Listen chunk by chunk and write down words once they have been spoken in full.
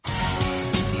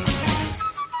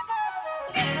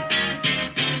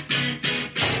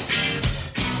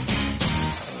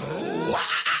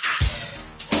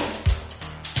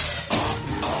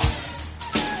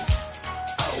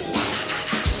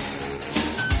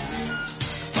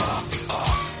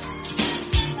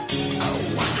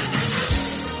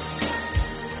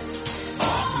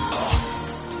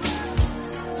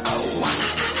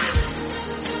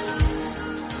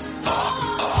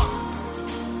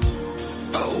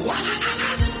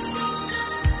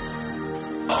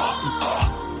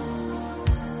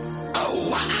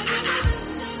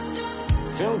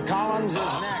Phil Collins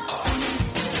is next.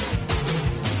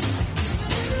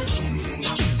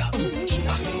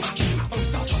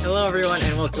 Hello, everyone,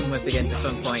 and welcome once again to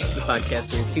Fun Point, the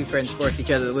podcast where two friends force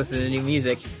each other to listen to new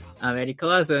music. I'm Eddie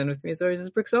Colazo, and with me as always is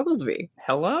Brooks Oglesby.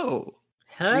 Hello.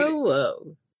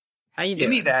 Hello. How you doing? Give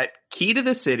me that key to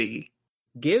the city.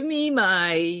 Give me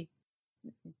my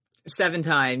 7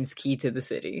 times key to the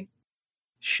city.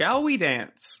 Shall we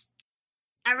dance?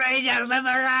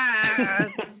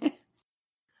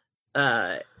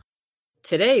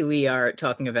 Today we are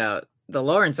talking about the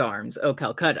Lawrence Arms, O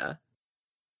Calcutta,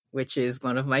 which is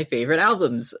one of my favorite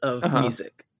albums of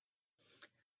music.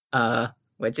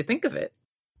 What'd you think of it?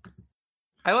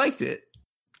 I liked it.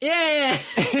 Yeah.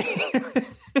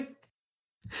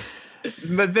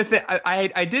 But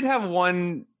I did have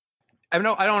one. I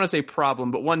don't want to say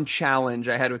problem, but one challenge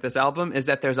I had with this album is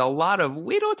that there's a lot of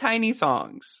little tiny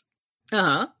songs.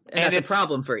 And that's it's a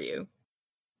problem for you.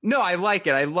 No, I like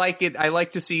it. I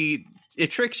like to see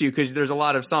it tricks you because there's a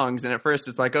lot of songs, and at first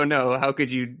it's like, oh no, how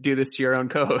could you do this to your own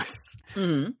co-hosts?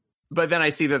 Mm-hmm. But then I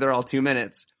see that they're all 2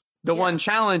 minutes. The one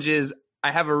challenge is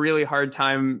I have a really hard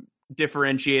time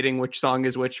differentiating which song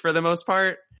is which for the most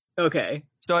part. Okay.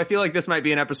 So I feel like this might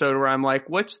be an episode where I'm like,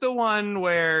 what's the one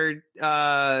where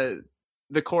the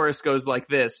chorus goes like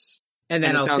this? And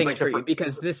then I'll sing like it for you,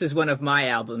 because this is one of my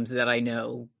albums that I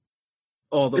know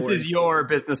all the words. This is your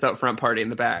business up front, party in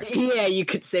the back. Yeah, you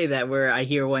could say that, where I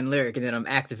hear one lyric and then I'm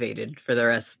activated for the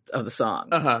rest of the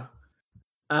song.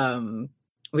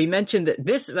 We mentioned that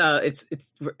this, it's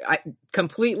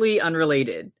completely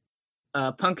unrelated.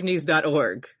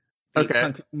 Punknews.org, the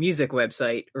punk music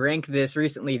website, ranked this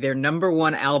recently their number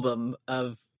 1 album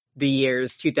of the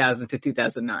years 2000 to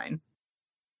 2009.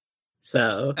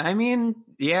 So, I mean,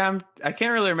 yeah, I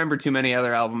can't really remember too many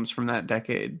other albums from that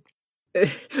decade.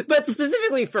 But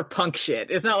specifically for punk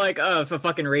shit. It's not like, oh, if a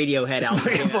fucking Radiohead album.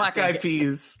 Like Black Eyed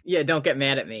Peas. Yeah, don't get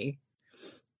mad at me.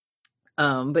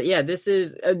 But yeah, this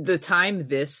is the time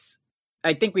this,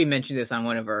 I think we mentioned this on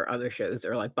one of our other shows,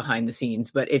 or like behind the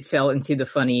scenes, but it fell into the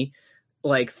funny,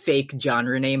 like, fake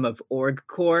genre name of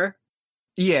orgcore.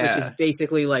 Yeah. Which is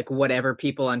basically like whatever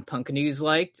people on Punk News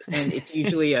liked. And it's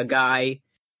usually a guy,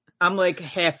 I'm like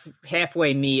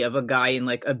halfway me of a guy in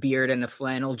like a beard and a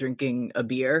flannel drinking a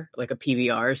beer, like a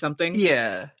PBR or something.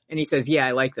 Yeah. And he says, yeah,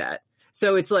 I like that.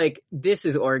 So it's like, this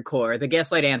is orgcore, the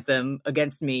Gaslight Anthem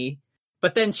against me.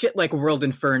 But then shit like World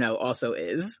Inferno also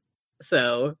is.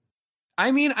 So,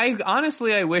 I mean,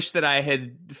 I wish that I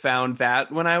had found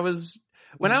that when I was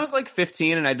like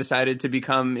 15 and I decided to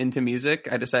become into music.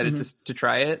 I decided to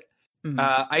try it. Mm-hmm.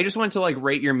 I just went to like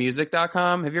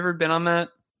rateyourmusic.com. Have you ever been on that?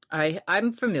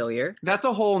 I'm familiar. That's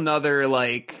a whole nother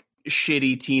like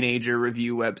shitty teenager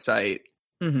review website.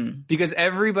 Mm-hmm. Because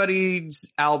everybody's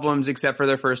albums except for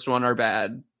their first one are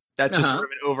bad. That's just sort of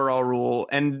an overall rule.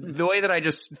 And the way that I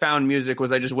just found music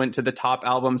was I just went to the top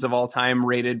albums of all time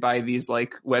rated by these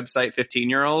like website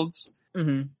 15-year-olds.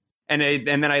 Mm-hmm. And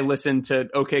then I listened to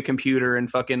OK Computer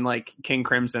and fucking like King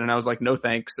Crimson. And I was like, no,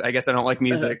 thanks. I guess I don't like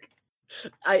music.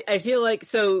 I feel like,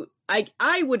 so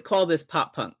I would call this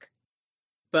pop punk,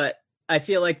 but I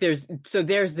feel like there's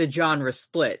the genre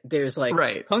split. There's like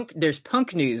punk, there's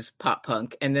Punk News pop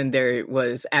punk. And then there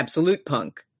was Absolute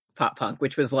Punk pop punk,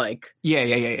 which was like, yeah.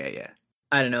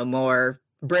 I don't know, more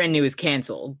Brand New is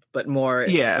canceled, but more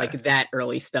like that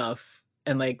early stuff.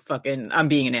 And like fucking, I'm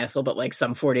being an asshole, but like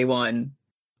Sum 41,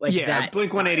 like that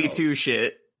Blink 182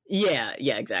 shit. Yeah,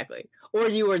 exactly. Or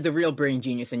you were the real brain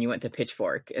genius and you went to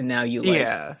Pitchfork, and now you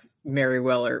like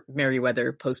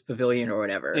Merriweather Post Pavilion or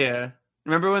whatever. Yeah.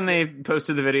 Remember when they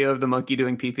posted the video of the monkey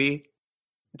doing pee-pee?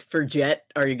 For Jet,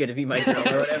 Are You Gonna Be My Girl or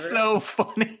whatever? So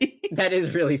funny. That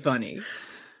is really funny.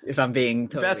 If I'm being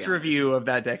totally best honest. Review of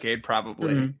that decade,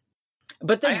 probably. Mm-hmm.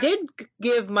 But they did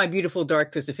give My Beautiful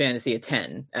Dark Twisted Fantasy a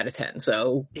 10 out of 10,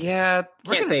 so yeah,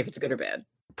 can't say if it's good or bad.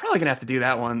 Probably gonna have to do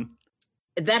that one.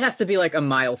 That has to be like a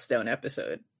milestone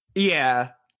episode. Yeah.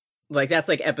 Like that's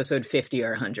like episode 50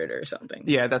 or 100 or something.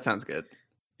 Yeah, that sounds good.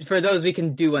 For those, we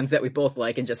can do ones that we both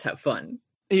like and just have fun.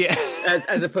 Yeah.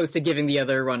 as opposed to giving the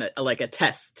other one a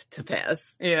test to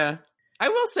pass. Yeah. I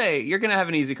will say, you're gonna have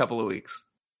an easy couple of weeks.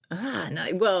 No,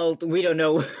 well, we don't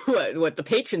know what the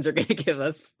patrons are going to give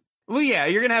us. Well, yeah,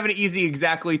 you're going to have an easy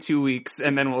exactly 2 weeks,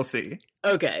 and then we'll see.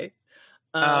 Okay.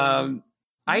 I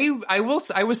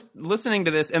was listening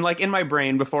to this, and like in my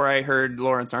brain before I heard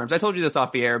Lawrence Arms, I told you this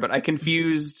off the air, but I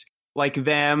confused like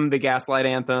them, the Gaslight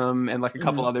Anthem, and like a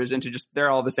couple others into just, they're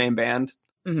all the same band.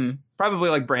 Mm-hmm. Probably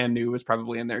like Brand New was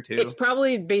probably in there too. It's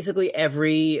probably basically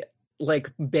every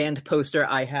like band poster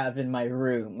I have in my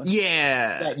room.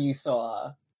 Yeah. That you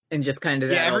saw. and just kind of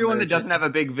that. Yeah, everyone that doesn't have a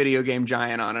big video game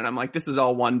giant on it, I'm like, this is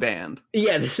all one band.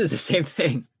 Yeah, this is the same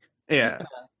thing. Yeah.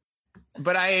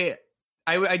 But I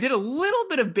did a little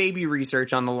bit of baby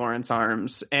research on the Lawrence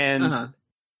Arms, and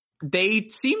they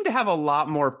seem to have a lot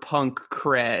more punk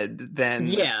cred than...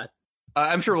 Yeah.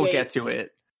 I'm sure we'll get to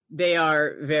it. They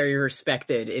are very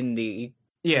respected in the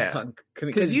punk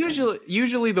community. Because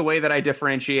usually the way that I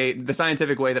differentiate, the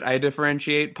scientific way that I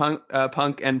differentiate punk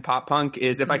and pop punk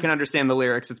is if I can understand the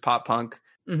lyrics, it's pop punk.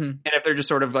 And if they're just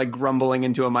sort of like grumbling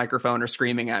into a microphone or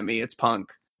screaming at me, it's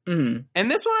punk. And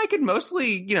this one I could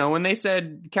mostly, when they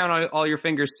said count all your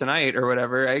fingers tonight or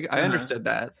whatever, I understood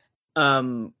that.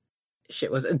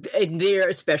 They're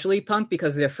especially punk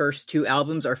because their first 2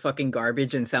 albums are fucking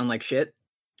garbage and sound like shit.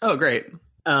 Oh, great.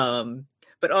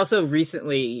 But also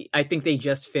recently, I think they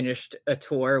just finished a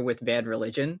tour with Bad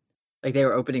Religion. Like they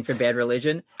were opening for Bad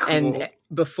Religion. Cool. And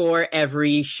before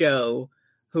every show,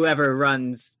 whoever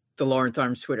runs the Lawrence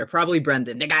Arms Twitter, probably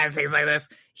Brendan, the guy who sings like this,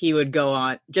 he would go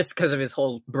on, just because of his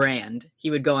whole brand,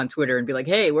 he would go on Twitter and be like,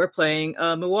 hey, we're playing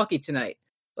Milwaukee tonight.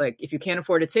 Like, if you can't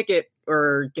afford a ticket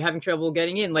or you're having trouble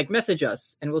getting in, like, message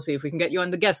us and we'll see if we can get you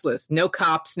on the guest list. No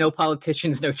cops, no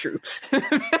politicians, no troops.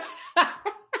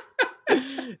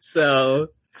 So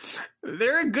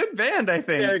they're a good band, I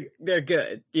think. They're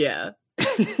good, yeah.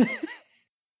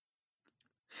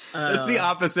 That's the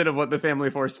opposite of what the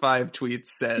Family Force 5 tweets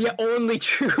said. Yeah, only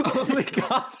troops. Only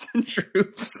cops and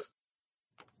troops.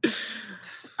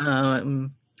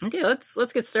 Okay,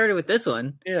 let's get started with this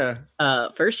one. Yeah.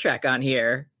 First track on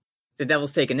here, The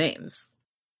Devil's Taking Names.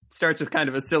 Starts with kind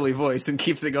of a silly voice and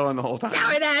keeps it going the whole time.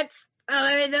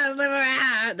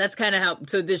 That's kind of how.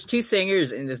 So there's 2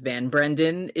 singers in this band.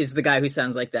 Brendan is the guy who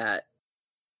sounds like that,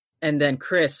 and then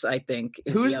Chris, I think,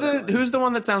 is who's the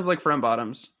one that sounds like Front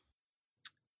Bottoms?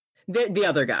 The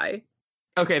other guy.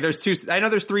 Okay, there's 2. I know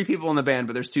there's 3 people in the band,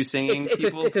 but there's 2 singing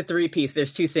people. It's a 3-piece.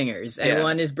 There's 2 singers, and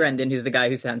one is Brendan, who's the guy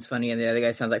who sounds funny, and the other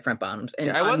guy sounds like Front Bottoms.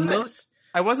 And I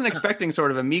wasn't expecting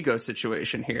sort of a Migos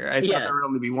situation here. I thought there would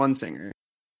only be one singer,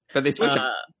 but they switch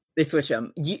them. They switch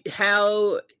them.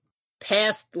 How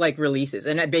past like releases,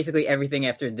 and basically everything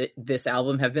after this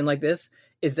album have been like this,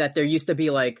 is that there used to be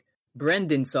like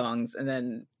Brendan songs, and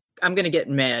then I'm gonna get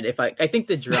mad if I think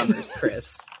the drummer's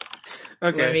Chris.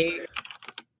 Okay. Let me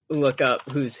look up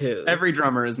who's who. Every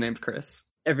drummer is named Chris.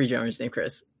 Every drummer is named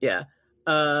Chris. Yeah.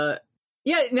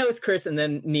 It's Chris, and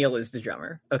then Neil is the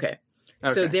drummer. Okay.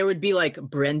 So there would be like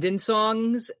Brendan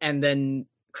songs and then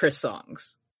Chris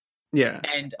songs. Yeah.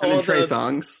 And then Trey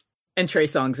songs. And Trey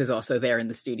Songs is also there in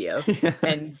the studio.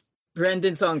 And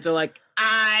Brendan songs are like,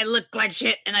 I look like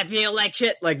shit and I feel like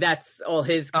shit. Like that's all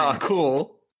his. Oh,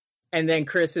 cool. And then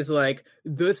Chris is like,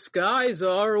 the skies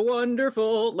are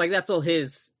wonderful. Like that's all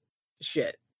his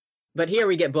shit. But here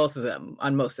we get both of them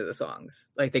on most of the songs.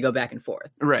 Like they go back and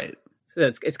forth. Right. So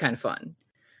it's kind of fun.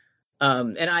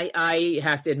 And I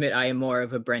have to admit I am more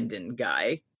of a Brendan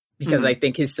guy because I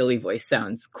think his silly voice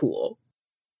sounds cool.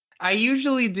 I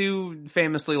usually do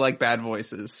famously like bad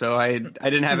voices, so I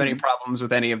didn't have any problems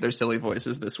with any of their silly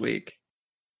voices this week.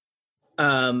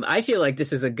 I feel like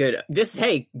this is a good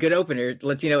opener.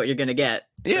 Lets you know what you're gonna get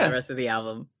for the rest of the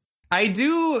album. I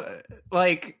do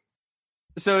like.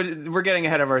 So we're getting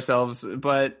ahead of ourselves,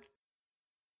 but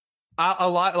a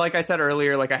lot, like I said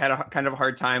earlier, like I had a kind of a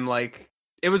hard time. Like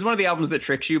it was one of the albums that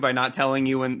tricks you by not telling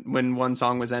you when one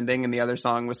song was ending and the other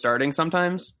song was starting.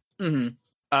 Sometimes.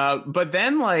 But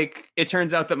then, like, it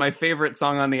turns out that my favorite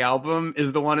song on the album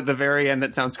is the one at the very end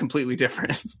that sounds completely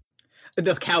different.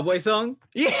 The cowboy song?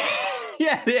 Yeah,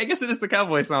 I guess it is the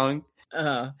cowboy song.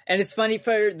 And it's funny,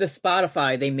 for the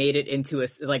Spotify, they made it into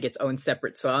its own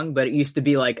separate song, but it used to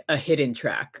be like a hidden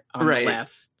track on the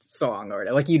last song,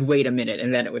 or like you'd wait a minute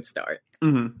and then it would start.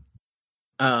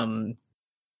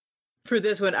 For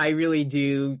this one, I really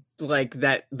do like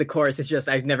that the chorus is just,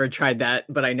 I've never tried that,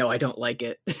 but I know I don't like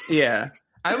it. Yeah.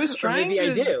 I was trying maybe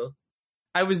I do.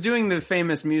 I was doing the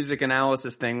famous music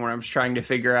analysis thing where I was trying to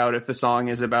figure out if the song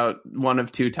is about one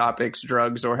of 2 topics,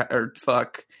 drugs or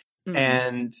fuck.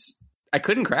 And I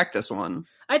couldn't crack this one.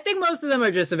 I think most of them are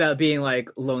just about being like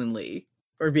lonely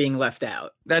or being left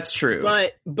out. That's true.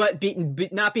 But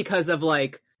not because of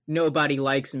like nobody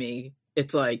likes me.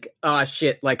 It's like, oh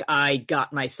shit, like I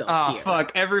got myself here. Oh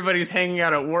fuck, everybody's hanging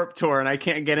out at Warped Tour and I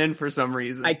can't get in for some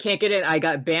reason. I can't get in. I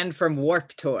got banned from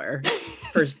Warped Tour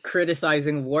for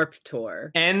criticizing Warped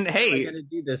Tour. And hey, what am I gonna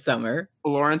do this summer?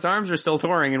 Lawrence Arms are still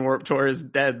touring and Warped Tour is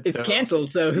dead. It's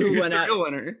canceled, so who went out? Who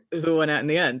went out in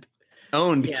the end?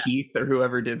 Owned Keith or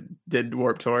whoever did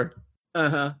Warped Tour.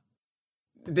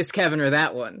 This Kevin or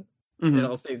that one. It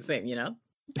all stays the same, you know?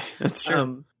 That's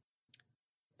true.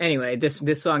 Anyway,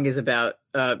 this song is about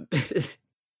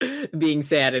being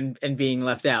sad and being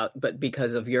left out, but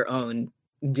because of your own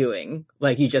doing.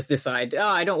 Like, you just decide, oh,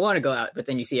 I don't want to go out, but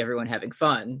then you see everyone having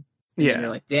fun. And you're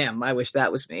like, damn, I wish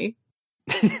that was me.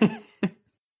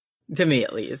 To me,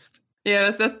 at least.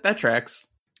 Yeah, that tracks.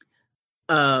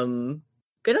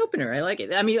 Good opener. I like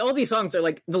it. I mean, all these songs are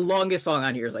like, the longest song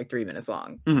on here is like 3 minutes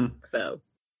long. Mm-hmm. So,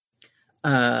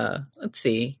 let's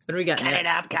see. What do we got Cut it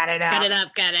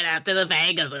up to the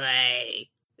Vegas way.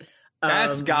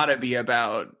 That's gotta be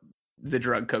about the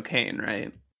drug cocaine,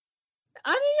 right?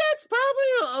 I mean, yeah, it's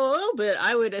probably a little bit.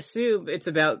 I would assume it's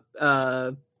about,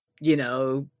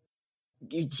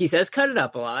 he says cut it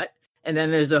up a lot. And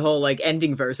then there's a whole, like,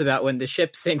 ending verse about when the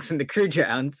ship sinks and the crew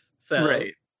drowns. So,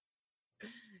 right.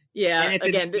 Yeah, and at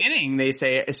the beginning, they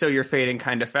say, so you're fading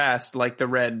kind of fast, like the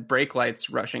red brake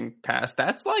lights rushing past.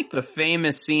 That's like the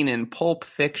famous scene in Pulp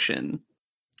Fiction.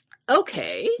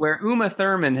 Okay. Where Uma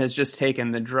Thurman has just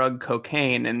taken the drug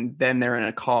cocaine, and then they're in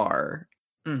a car.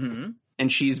 Mm-hmm.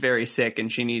 And she's very sick,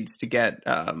 and she needs to get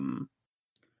the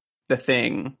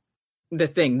thing. The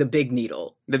big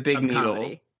needle. The big needle.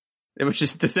 Comedy. Which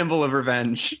is the symbol of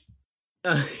revenge.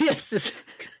 Yes.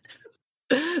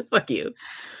 Fuck you.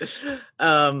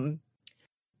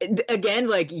 Again,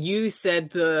 like, you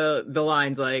said the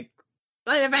lines like,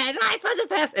 and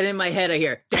in my head I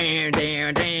hear, damn,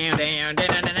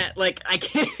 like, I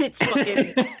can't, it's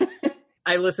fucking,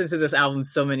 I listened to this album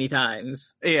so many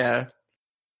times. Yeah.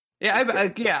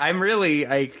 Yeah, I'm really,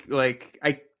 I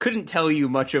couldn't tell you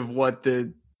much of what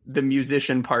the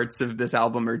musician parts of this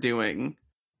album are doing.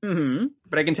 Mm-hmm.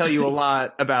 But I can tell you a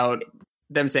lot about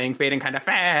them saying fading kind of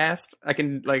fast. I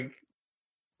can, like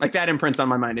that imprints on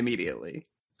my mind immediately.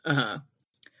 Uh-huh.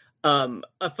 I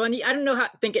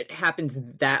don't think it happens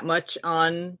that much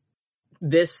on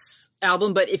this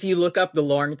album, but if you look up the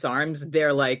Lawrence Arms,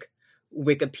 their, like,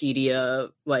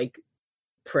 Wikipedia, like,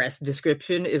 press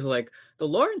description is like, the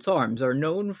Lawrence Arms are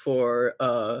known for,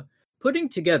 putting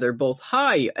together both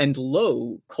high and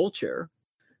low culture.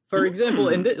 For example,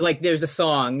 there's a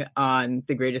song on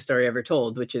The Greatest Story Ever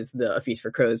Told, which is the A Feast for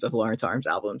Crows of Lawrence Arms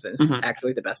albums, and it's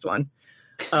actually the best one.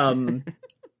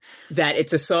 That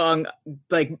it's a song,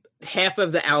 like, half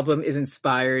of the album is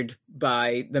inspired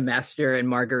by The Master and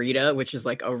Margarita, which is,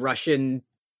 like, a Russian,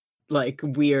 like,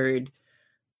 weird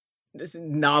this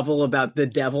novel about the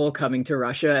devil coming to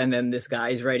Russia, and then this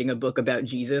guy's writing a book about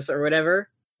Jesus or whatever.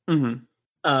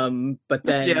 Mm-hmm. But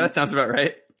then... Yeah, that sounds about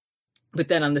right. But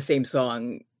then on the same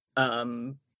song...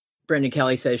 Brendan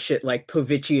Kelly says shit like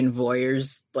Povich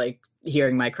voyeurs, like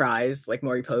hearing my cries, like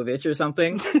Maury Povich or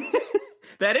something.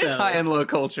 That is high and low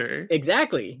culture.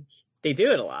 Exactly. They do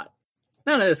it a lot.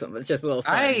 None of this one, but it's just a little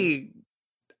fun.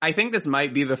 I think this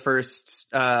might be the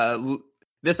first,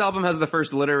 this album has the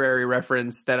first literary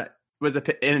reference that was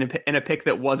in a pick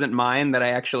that wasn't mine that I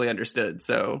actually understood.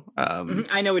 So,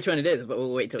 I know which one it is, but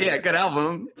we'll wait till good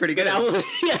album. Pretty good album.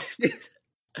 Yeah.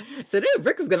 So, dude,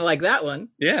 Rick is gonna like that one.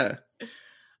 Yeah.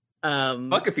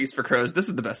 Fuck A Feast for Crows. This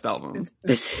is the best album.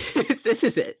 This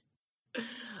is it.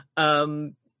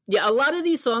 Yeah, a lot of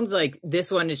these songs, like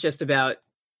this one, is just about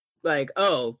like,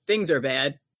 oh, things are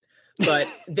bad, but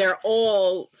they're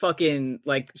all fucking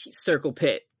like circle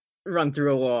pit, run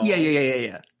through a wall.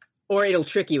 Yeah. Or it'll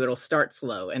trick you. It'll start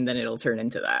slow, and then it'll turn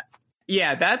into that.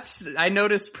 Yeah, I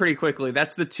noticed pretty quickly.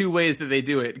 That's the two ways that they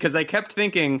do it, because I kept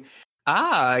thinking,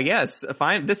 yes,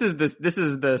 fine. This is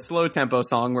the slow tempo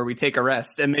song where we take a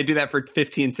rest, and they do that for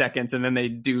 15 seconds, and then they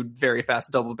do very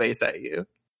fast double bass at you.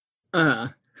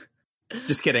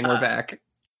 Just kidding. We're back.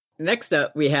 Next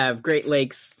up, we have Great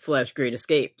Lakes / Great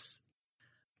Escapes.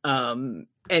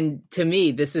 And to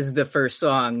me, this is the first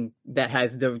song that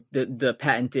has the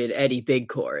patented Eddie Big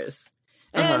chorus.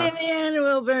 And in the end,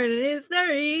 we'll burn in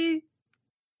history.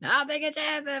 I'll take a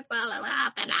chance at falling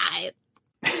off tonight.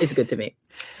 It's good to me.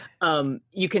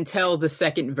 You can tell the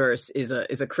second verse is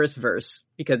a Chris verse,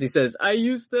 because he says, I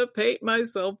used to paint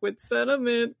myself with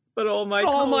sentiment, but all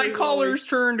my colors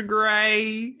turned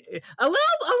gray. A little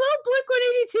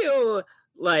Blink-182,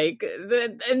 like,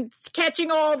 and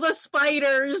catching all the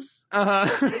spiders. A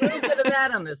little bit of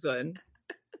that on this one.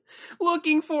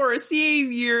 Looking for a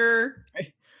savior.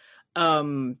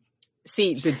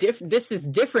 See, this is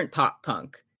different pop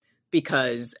punk.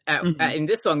 Because in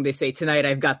this song, they say, tonight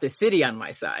I've got the city on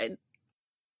my side.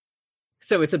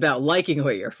 So it's about liking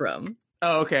where you're from.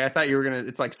 Oh, okay. I thought you were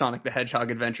it's like Sonic the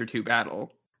Hedgehog Adventure 2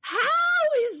 Battle. How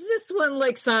is this one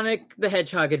like Sonic the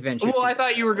Hedgehog Adventure 2? Well, I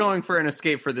thought you were going for an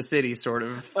escape for the city, sort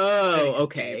of. Oh,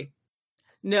 okay.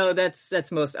 No, that's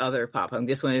most other pop punk.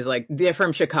 This one is like, they're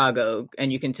from Chicago,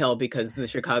 and you can tell because the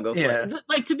Chicago flag.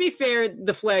 Like, to be fair,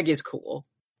 the flag is cool.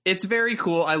 It's very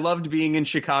cool. I loved being in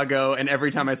Chicago, and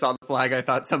every time I saw the flag, I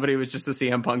thought somebody was just a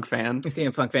CM Punk fan. A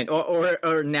CM Punk fan,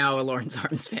 or now a Lawrence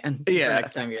Arms fan. Yeah.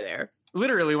 Next time you're there.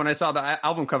 Literally, when I saw the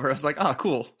album cover, I was like, "Oh,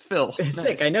 cool, Phil." Sick.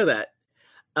 Nice. I know that.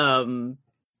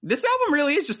 This album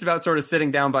really is just about sort of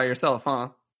sitting down by yourself, huh?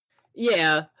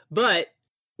 Yeah, but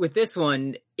with this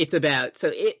one, it's about,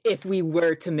 so if we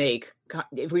were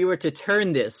to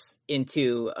turn this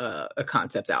into a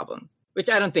concept album, which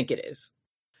I don't think it is,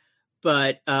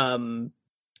 but in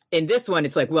this one,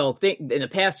 it's like, well, in the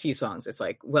past few songs, it's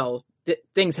like, well,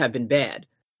 things have been bad,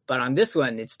 but on this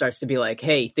one, it starts to be like,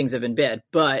 hey, things have been bad,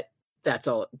 but that's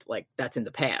all, like, that's in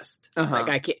the past. Like,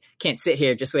 I can't sit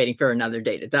here just waiting for another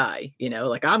day to die, you know?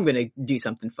 Like, I'm gonna do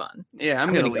something fun. Yeah,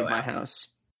 I'm gonna leave my house.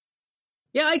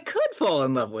 Yeah, I could fall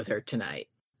in love with her tonight.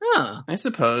 Huh. I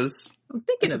suppose.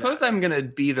 I suppose I'm gonna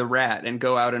be the rat and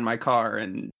go out in my car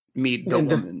and meet the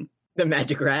woman. The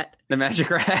magic rat. The magic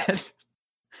rat.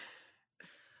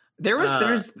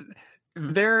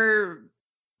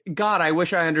 God, I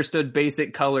wish I understood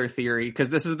basic color theory,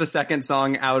 because this is the second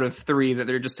song out of 3 that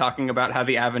they're just talking about how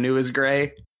the avenue is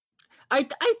gray. I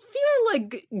feel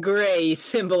like gray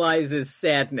symbolizes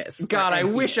sadness. God, I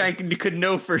wish I could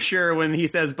know for sure when he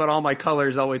says, but all my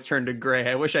colors always turn to gray.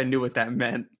 I wish I knew what that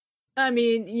meant. I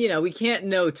mean, you know, we can't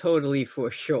know totally for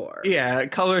sure. Yeah,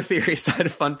 color theory side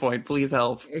of Fun Point, please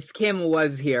help. If Kim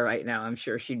was here right now, I'm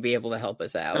sure she'd be able to help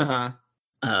us out. Uh-huh.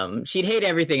 She'd hate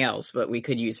everything else, but we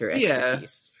could use her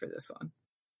expertise for this one.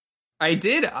 I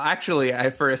did, actually,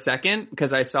 for a second,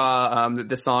 because I saw that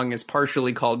the song is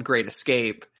partially called Great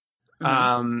Escape.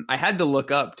 I had to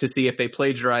look up to see if they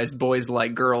plagiarized Boys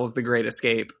Like Girls, The Great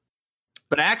Escape.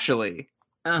 But actually,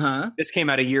 this came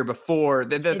out a year before.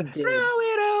 Throw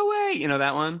it away! You know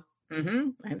that one?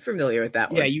 I'm familiar with that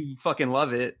one. Yeah, you fucking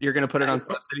love it. You're going to put it on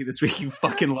Slap City this week. You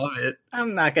fucking love it.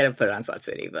 I'm not going to put it on Slap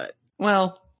City, but...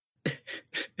 Well...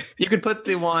 You could put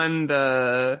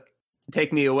the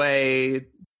Take Me Away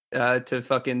to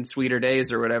fucking Sweeter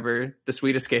Days or whatever, the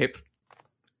Sweet Escape.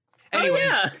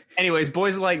 Anyways,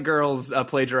 Boys Like Girls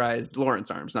plagiarized Lawrence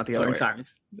Arms, not the other way. Lawrence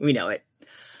Arms. We know it.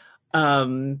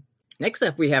 Next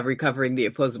up, we have Recovering the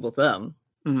Opposable Thumb.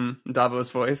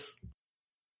 Davos voice.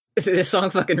 This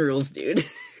song fucking rules, dude.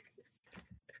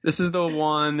 This is the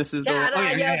one. This is the one. Oh,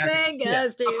 your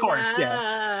fingers of course,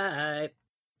 yeah.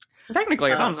 Technically,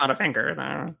 your thumb's not a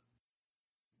finger.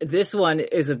 This one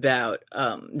is about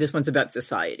this one's about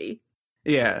society.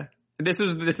 Yeah. This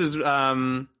is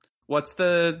what's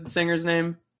the singer's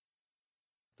name?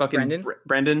 Fucking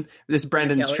Brendan. This is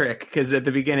Brendan's trick, because at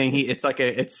the beginning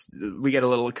we get a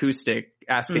little acoustic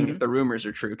asking if the rumors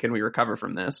are true. Can we recover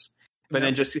from this? But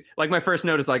then just like my first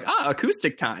note is like,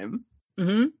 acoustic time.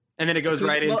 And then it goes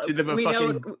right into the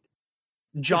fucking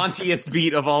jauntiest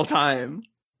beat of all time.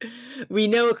 We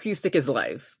know acoustic is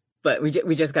life, but we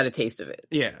just got a taste of it.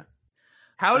 Yeah.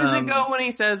 How does it go when he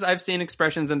says, I've seen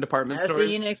expressions in department stores? I've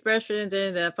seen expressions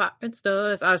in department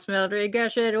stores. I smelled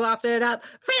regression, wafted up.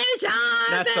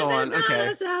 That's the one.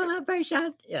 Okay.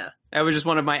 Celebration. Yeah. That was just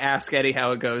one of my Ask Eddie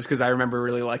how it goes, because I remember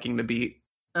really liking the beat.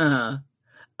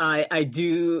 I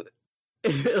do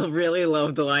really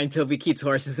love the line Toby Keith's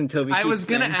horses and Toby Keith's I was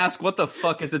going to ask, what the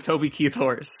fuck is a Toby Keith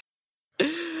horse?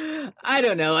 I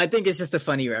don't know. I think it's just a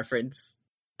funny reference.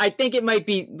 I think it might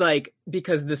be like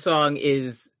because the song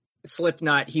is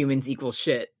Slipknot humans equal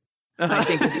shit. I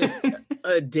think it's just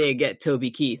a dig at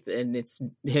Toby Keith and it's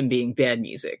him being bad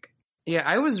music. Yeah,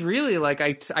 I was really like,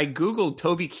 I Googled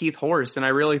Toby Keith horse and I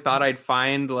really thought I'd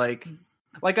find like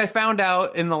I found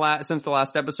out since the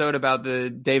last episode about the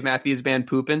Dave Matthews Band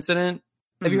poop incident.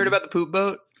 Have you heard about the poop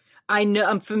boat? I know,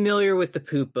 I'm familiar with the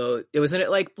poop boat. Wasn't it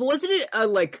a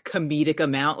like comedic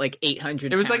amount, like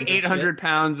 800? It was like 800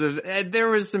 pounds of. There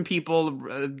was some people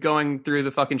going through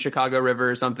the fucking Chicago River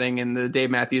or something, and the Dave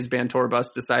Matthews Band tour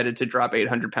bus decided to drop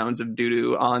 800 pounds of doo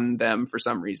doo on them for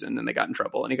some reason, and they got in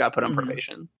trouble, and he got put on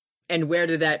probation. And where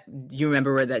did that? Do you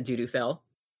remember where that doo doo fell?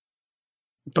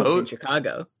 Boat in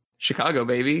Chicago. Chicago,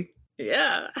 baby.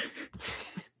 Yeah.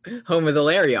 Home of the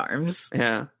Larry Arms.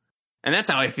 Yeah. And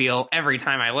that's how I feel every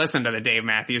time I listen to the Dave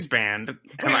Matthews Band. Am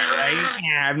I right?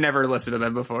 Yeah, I've never listened to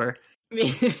them before.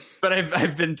 But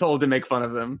I've been told to make fun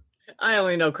of them. I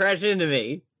only know Crash Into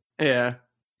Me. Yeah.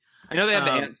 I know they have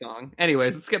the Ant song.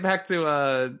 Anyways, let's get back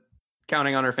to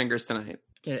Counting on Our Fingers Tonight.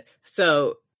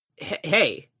 So,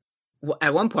 hey,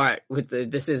 at one part with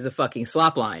this is the fucking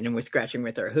slop line and we're scratching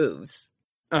with our hooves.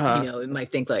 You know, it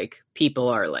might think like people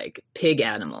are like pig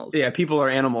animals. Yeah, people are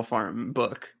Animal Farm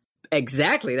book.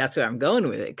 Exactly, that's where I'm going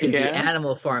with it. Could be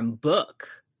Animal Farm book,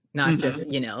 not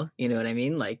just, you know what I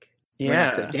mean? Like, we're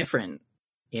not so different,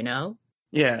 you know?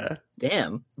 Yeah.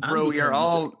 Damn. Bro, we are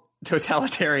all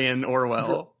totalitarian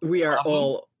Orwell. We are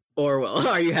all Orwell.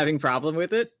 Are you having problem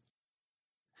with it?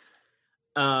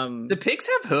 Do pigs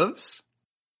have hooves?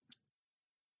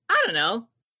 I don't know.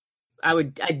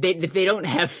 They don't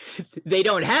have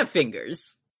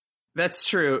fingers. That's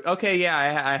true. Okay,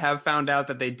 yeah, I have found out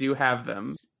that they do have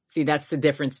them. See, that's the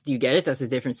difference. Do you get it? That's the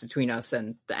difference between us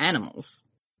and the animals.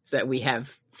 Is that we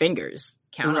have fingers.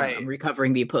 Count on them,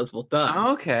 recovering the opposable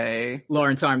thumb. Okay.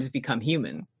 Lawrence Arms become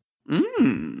human.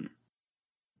 On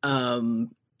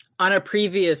a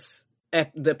previous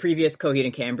Coheed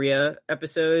and Cambria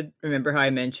episode, remember how I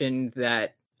mentioned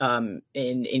that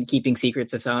in Keeping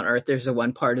Secrets of Silent Earth, there's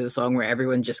one part of the song where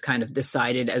everyone just kind of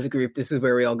decided as a group, this is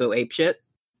where we all go apeshit.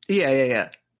 Yeah.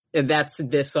 And that's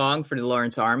this song for the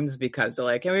Lawrence Arms, because they're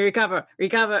like, can we recover?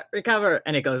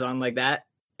 And it goes on like that.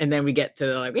 And then we get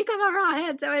to like, we cover our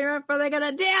heads and we run for the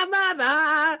dear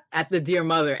mother. At the dear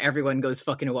mother, everyone goes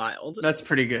fucking wild. That's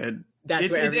pretty good.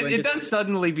 It does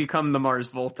suddenly become the Mars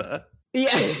Volta.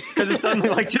 Yeah. Because it's suddenly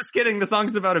like, just kidding, the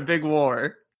song's about a big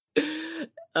war.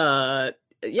 Yeah,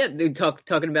 dude,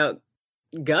 talking about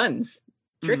guns.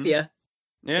 Tricked ya.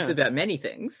 Yeah. It's about many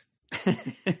things.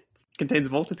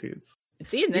 Contains multitudes.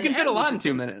 See, and then you can fit a lot in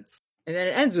 2 minutes. And then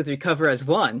it ends with recover as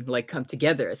one, like come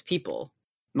together as people.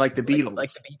 Like the Beatles.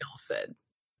 Like the Beatles said.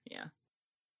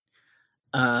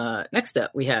 Yeah. Next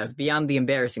up, we have Beyond the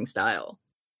Embarrassing Style.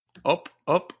 Up.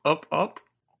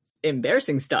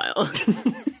 Embarrassing Style.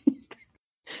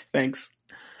 Thanks.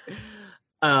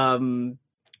 So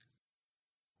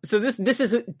this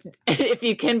is, if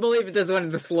you can believe it, this is one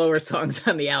of the slower songs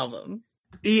on the album.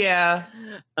 Yeah.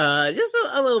 Just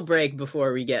a little break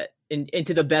before we get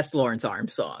into the best Lawrence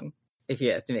Arms song, if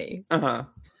you ask me.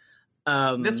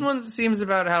 This one seems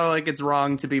about how like it's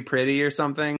wrong to be pretty or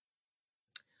something.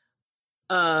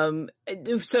 So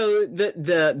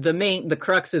the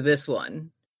crux of this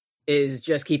one is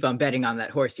just keep on betting on that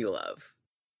horse you love,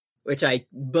 which I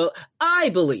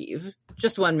believe,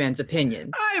 just one man's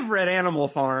opinion. I've read Animal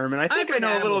Farm, and I think I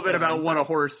know a little bit about what a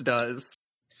horse does.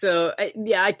 So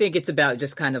yeah, I think it's about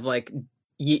just kind of like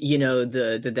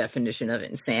the definition of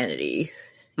insanity,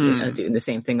 doing the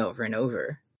same thing over and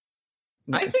over.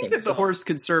 I think that the horse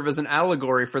could serve as an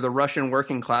allegory for the Russian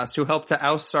working class who helped to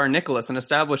oust Tsar Nicholas and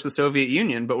establish the Soviet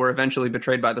Union, but were eventually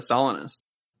betrayed by the Stalinists.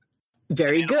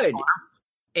 Very good.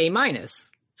 A-.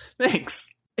 Thanks.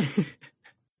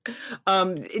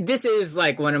 This is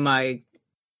like one of my.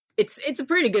 It's a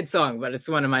pretty good song, but it's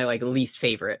one of my like least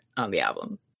favorite on the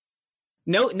album.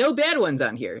 No bad ones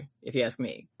on here, if you ask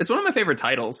me. It's one of my favorite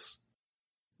titles.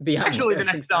 Actually, the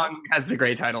next song has a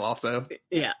great title also.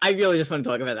 Yeah, I really just want to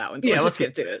talk about that one. So let's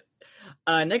get to it.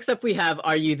 Next up we have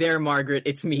Are You There, Margaret?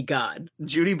 It's Me, God.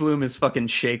 Judy Blume is fucking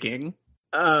shaking.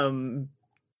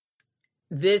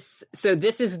 This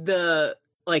is the,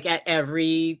 like, at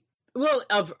every, well,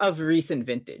 of recent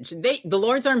vintage. The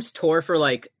Lawrence Arms tour for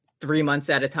like 3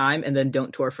 months at a time and then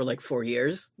don't tour for like 4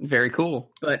 years. Very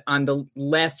cool. But on the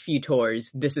last few tours,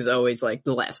 this is always like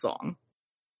the last song.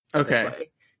 Okay.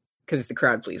 Because it's the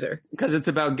crowd pleaser. Because it's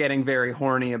about getting very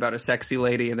horny about a sexy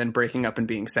lady and then breaking up and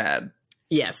being sad.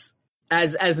 Yes.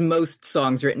 As most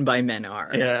songs written by men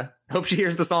are. Yeah. Hope she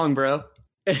hears the song, bro.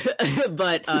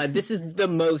 But this is the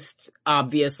most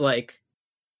obvious, like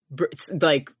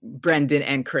Brendan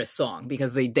and Chris song,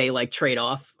 because they like trade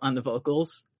off on the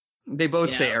vocals. They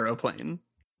both say aeroplane.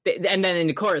 And then in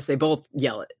the chorus, they both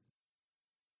yell it.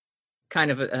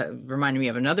 Kind of reminded me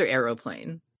of another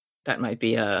aeroplane that might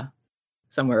be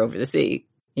somewhere over the sea,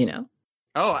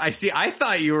 Oh, I see. I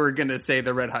thought you were going to say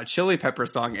the Red Hot Chili Pepper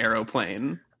song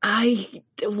Aeroplane.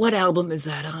 What album is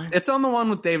that on? It's on the one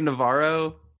with Dave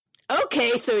Navarro.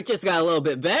 Okay, so it just got a little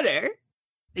bit better.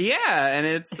 Yeah, and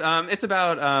it's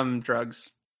about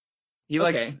drugs. He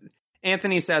likes.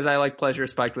 Anthony says, "I like pleasure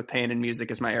spiked with pain, and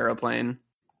music is my aeroplane."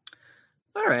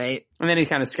 All right, and then he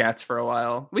kind of scats for a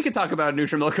while. We could talk about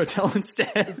Neutral Milk Hotel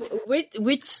instead.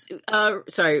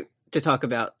 Sorry to talk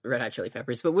about Red Hot Chili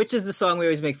Peppers, but which is the song we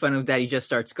always make fun of that he just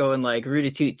starts going like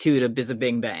root-a-toot-toot a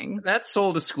biz-a-bing bang? That's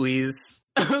Soul to Squeeze.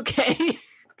 Okay.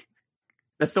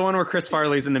 That's the one where Chris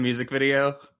Farley's in the music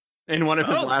video in one of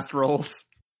his last roles.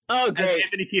 Oh, great. And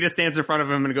Anthony Kiedis stands in front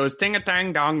of him and goes,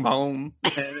 ting-a-tang-dong-boom.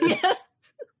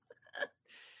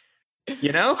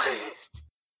 Yes.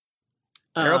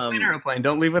 Aeroplane,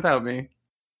 don't leave without me.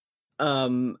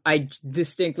 I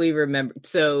distinctly remember,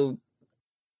 so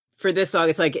for this song,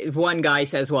 it's like one guy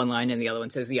says one line and the other one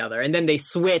says the other, and then they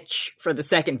switch for the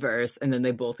second verse, and then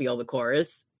they both yell the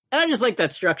chorus. And I just like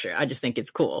that structure. I just think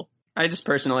it's cool. I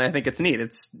think it's neat.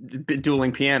 It's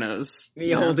dueling pianos.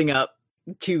 You're holding up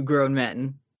two grown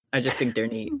men I just think they're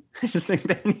neat. I just think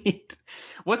they're neat.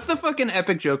 What's the fucking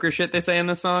epic Joker shit they say in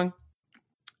this song?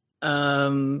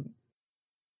 Oh,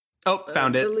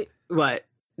 found it. What?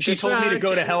 She told me to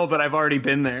go to hell, but I've already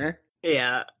been there.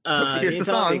 Yeah. Here's the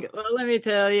song. Well, let me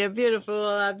tell you, beautiful,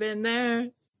 I've been there.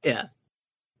 Yeah.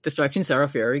 Destruction, sorrow,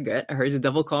 fear, regret. I heard the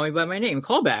devil call me by my name.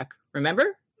 Callback.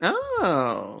 Remember?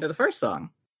 Oh. To the first song.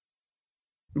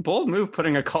 Bold move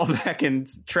putting a callback in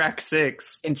track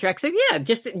 6. In track 6? Yeah,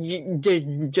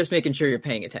 just making sure you're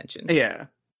paying attention. Yeah.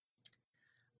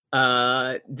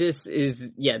 This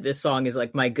song is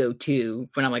like my go-to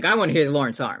when I'm like, I want to hear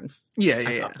Lawrence Arms.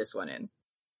 I pop this one in.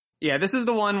 Yeah, this is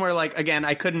the one where, like, again,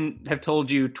 I couldn't have told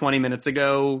you 20 minutes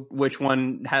ago which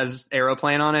one has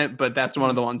Aeroplane on it, but that's one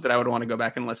of the ones that I would want to go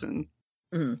back and listen.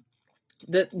 Mm-hmm.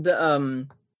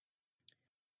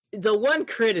 The one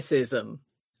criticism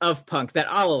of punk that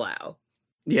I'll allow,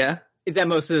 is that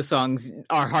most of the songs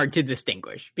are hard to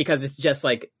distinguish because it's just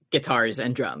like guitars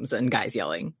and drums and guys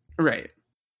yelling. Right.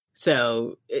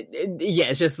 So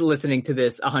it's just listening to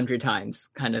this 100 times,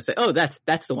 kind of say, oh, that's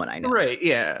the one I know. Right.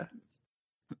 Yeah.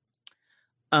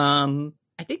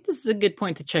 I think this is a good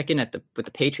point to check in with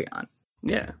the Patreon.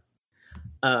 Yeah.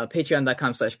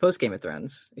 Patreon.com/postgame of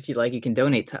Thrones. If you'd like, you can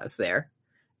donate to us there.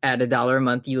 At $1 a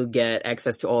month, you'll get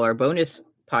access to all our bonus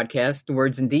podcast,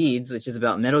 Words and Deeds, which is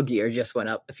about Metal Gear, just went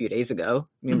up a few days ago.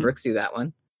 Me and Brooks do that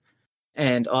one.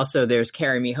 And also there's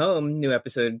Carry Me Home, new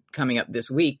episode coming up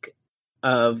this week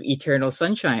of Eternal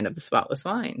Sunshine of the Spotless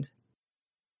Mind.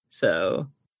 So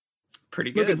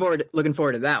pretty good. Looking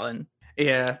forward to that one.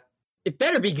 Yeah. It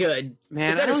better be good.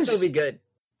 Man, it better still be good.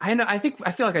 I know. I feel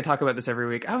like I talk about this every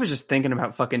week. I was just thinking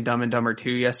about fucking Dumb and Dumber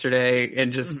 2 yesterday,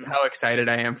 and just how excited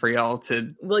I am for y'all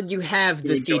to. Well, you have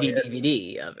the CD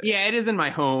DVD of it. Yeah, it is in my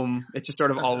home. It's just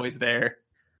sort of always there.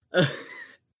 At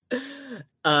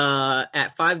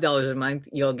 $5 a month,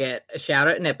 you'll get a shout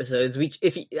out in episodes.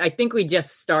 I think we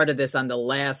just started this on the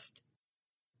last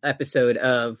episode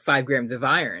of 5 Grams of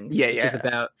Iron, which is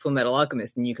about Full Metal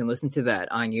Alchemist, and you can listen to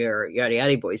that on your Yada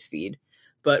Yada Boys feed.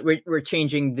 But we're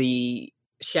changing the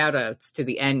shout outs to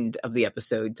the end of the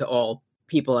episode to all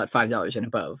people at $5 and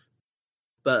above.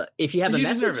 But if you have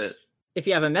if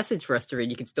you have a message for us to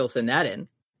read, you can still send that in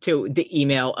to the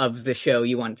email of the show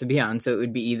you want it to be on. So it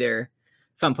would be either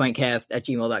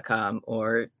funpointcast@gmail.com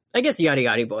or I guess Yada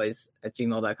Yada Boys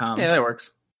 @gmail.com. Yeah, that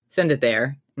works. Send it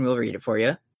there and we'll read it for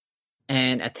you.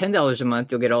 And at $10 a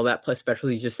month, you'll get all that plus special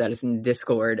user status in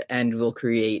Discord, and we'll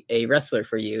create a wrestler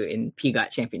for you in PGOT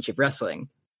Championship Wrestling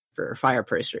for Fire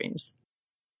Pro streams.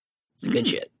 It's good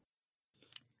shit.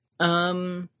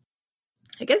 I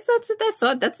guess that's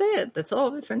it. That's all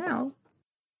of it for now.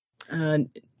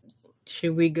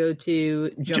 Should we go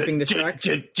to Jumping the Shark?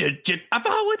 I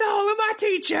fought with all of my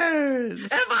teachers.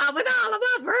 I fought with all of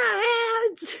my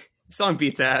friends. Song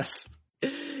beats ass.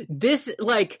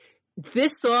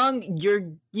 This song,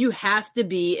 you have to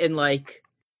be in like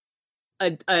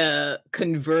a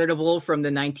convertible from the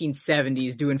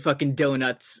 1970s doing fucking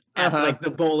donuts at like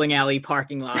the bowling alley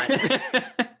parking lot.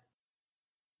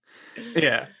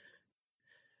 Yeah.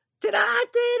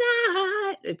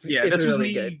 It's this really was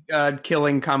me good.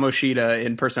 Killing Kamoshida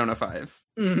in Persona 5.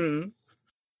 Mm-hmm.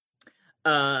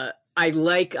 I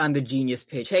like on the Genius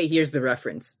page, hey, here's the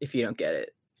reference if you don't get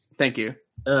it. Thank you.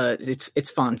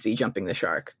 It's Fonzie Jumping the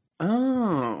Shark.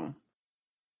 Oh.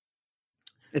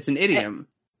 It's an idiom.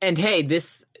 And hey,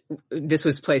 this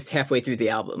was placed halfway through the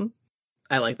album.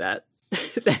 I like that.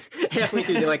 Halfway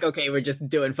through, they're like, okay, we're just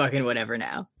doing fucking whatever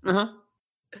now.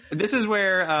 This is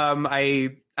where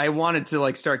I wanted to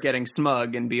like start getting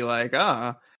smug and be like,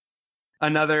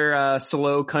 another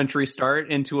slow country start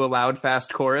into a loud,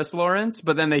 fast chorus, Lawrence.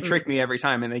 But then they trick me every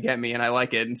time and they get me and I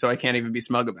like it. And so I can't even be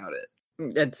smug about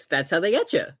it. That's how they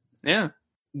get you. Yeah.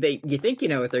 You think you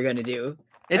know what they're going to do.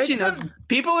 It's,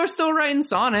 people are still writing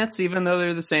sonnets, even though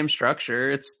they're the same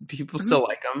structure. People still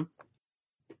like them.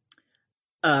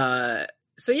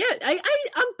 So yeah,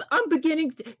 I'm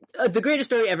beginning the Greatest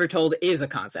Story Ever Told is a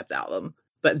concept album,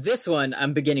 but this one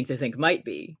I'm beginning to think might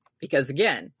be, because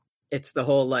again, it's the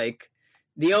whole like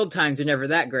the old times are never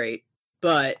that great,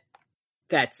 but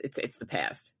it's the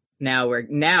past. Now we're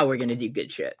going to do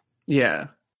good shit. Yeah.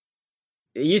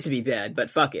 It used to be bad, but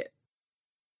fuck it.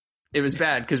 It was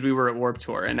bad because we were at Warped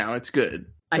Tour, and now it's good.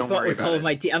 Don't I fought with all of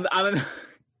my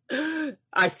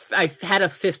I've had a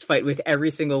fist fight with every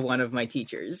single one of my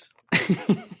teachers.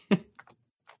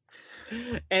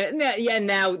 And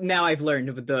now I've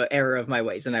learned the error of my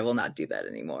ways, and I will not do that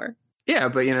anymore. Yeah,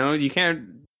 but you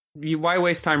can't. Why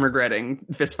waste time regretting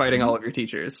fist fighting all of your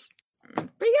teachers?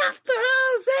 We got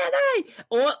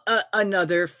or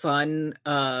another fun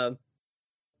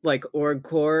like org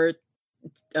core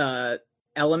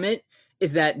element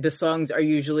is that the songs are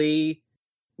usually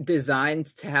designed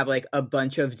to have like a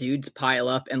bunch of dudes pile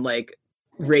up and like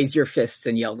raise your fists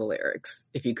and yell the lyrics,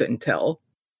 if you couldn't tell.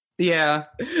 Yeah.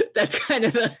 That's kind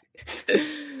of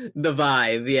the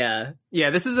vibe, yeah. Yeah,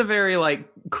 this is a very like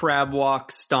crab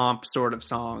walk stomp sort of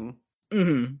song.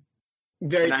 Mm-hmm.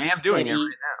 Very and I am doing it right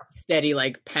now. Steady,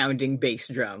 like pounding bass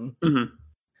drum.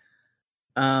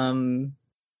 Mm-hmm.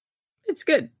 It's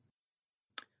good.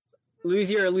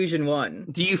 Lose Your Illusion 1.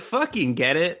 Do you fucking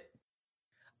get it?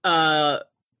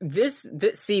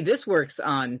 This works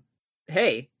on,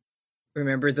 hey,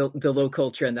 remember the low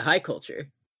culture and the high culture.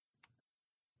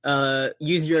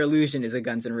 Use Your Illusion is a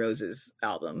Guns N' Roses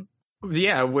album.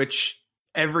 Yeah, which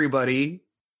everybody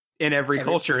in every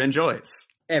culture enjoys.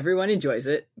 Everyone enjoys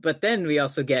it, but then we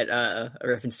also get a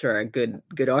reference to our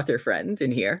good author friend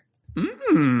in here.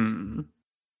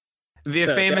 The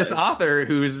famous author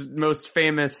whose most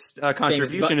famous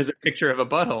contribution is a picture of a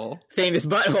butthole. Famous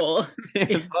butthole.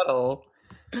 Famous butthole.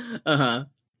 Uh-huh.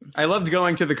 I loved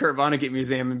going to the Kurt Vonnegut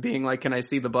Museum and being like, can I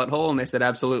see the butthole? And they said,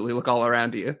 absolutely, look all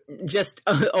around you. Just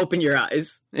open your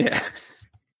eyes. Yeah.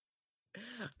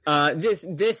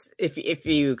 This, if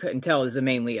you couldn't tell, is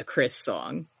mainly a Chris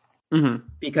song. Mm-hmm.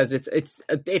 Because it's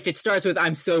if it starts with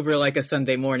 "I'm sober like a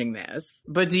Sunday morning mass."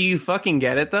 But do you fucking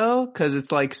get it though? Because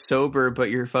it's like sober, but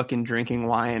you're fucking drinking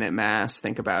wine at mass.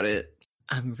 Think about it.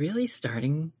 I'm really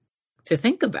starting to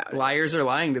think about it. Liars are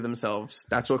lying to themselves.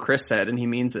 That's what Chris said, and he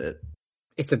means it.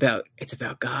 It's about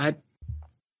God.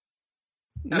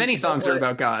 Many songs are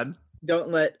about God.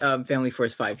 Don't let Family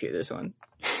Force 5 hear this one.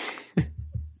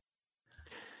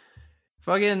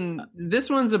 Fucking,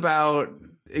 this one's about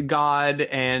God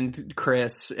and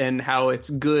Chris and how it's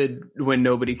good when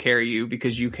nobody care you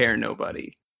because you care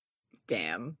nobody.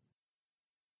 Damn.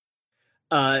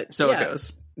 It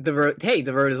goes. The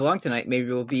road is long tonight.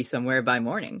 Maybe we'll be somewhere by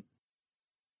morning.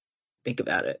 Think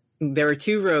about it. There are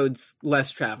 2 roads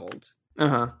less traveled.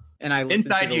 Uh-huh. And I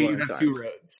inside you have 2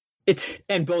 roads.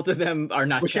 And both of them are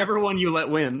not whichever traveled. One you let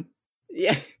win.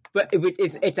 Yeah, but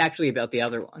it's actually about the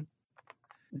other one.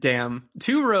 Damn.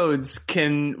 2 roads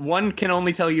one can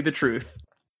only tell you the truth.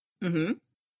 Mm-hmm.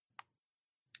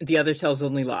 The other tells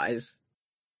only lies.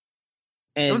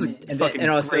 And that was a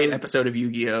fucking great episode of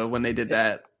Yu-Gi-Oh! When they did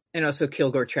that. And also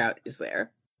Kilgore Trout is there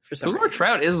for some Kilgore reason.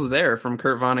 Trout is there from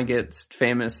Kurt Vonnegut's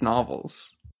famous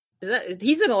novels.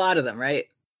 He's in a lot of them, right?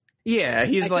 Yeah,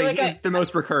 he's the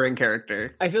most recurring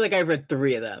character. I feel like I've read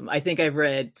 3 of them. I think I've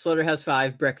read Slaughterhouse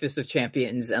 5, Breakfast of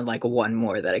Champions, and like 1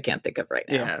 more that I can't think of right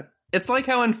now. Yeah. It's like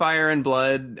how in Fire and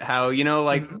Blood, how,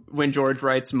 when George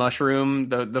writes Mushroom,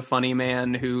 the funny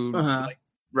man who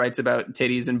writes about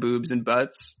titties and boobs and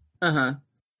butts. Uh-huh.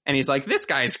 And he's like, this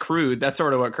guy's crude. That's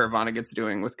sort of what Kurt Vonnegut's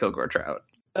doing with Kilgore Trout.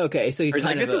 Okay, so he's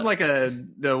like, this is like a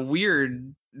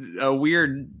weird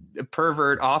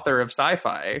pervert author of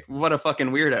sci-fi. What a fucking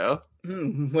weirdo.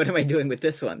 What am I doing with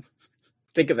this one?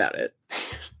 Think about it.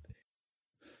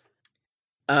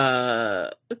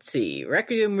 Let's see.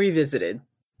 Requiem Revisited.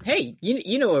 Hey,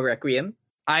 you know a Requiem.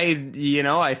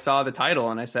 I saw the title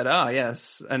and I said, oh,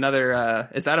 yes, another,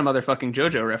 is that a motherfucking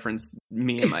JoJo reference?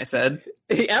 Meme, I said.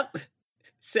 Yep.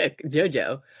 Sick.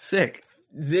 JoJo. Sick.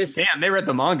 Damn, they read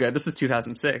the manga. This is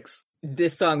 2006.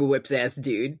 This song whips ass,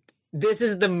 dude. This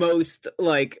is the most,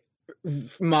 like,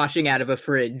 moshing out of a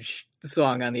fridge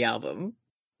song on the album.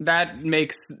 That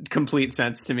makes complete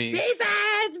sense to me. These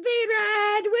ads be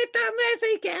red with the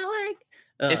messy killing.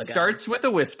 It starts with a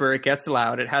whisper. It gets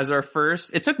loud. It has our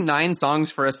first. It took 9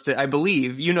 songs for us to. I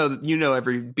believe you know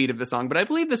every beat of the song, but I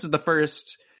believe this is the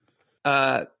first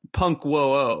punk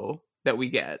whoa that we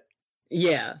get.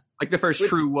 Yeah, like the first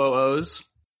true whoa-ohs.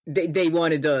 They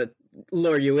wanted to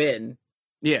lure you in.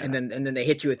 Yeah, and then they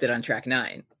hit you with it on track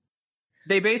 9.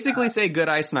 They basically say "Good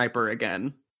Eye Sniper"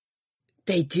 again.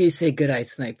 They do say "Good Eye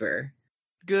Sniper."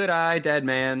 Good eye, dead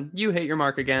man. You hit your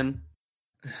mark again.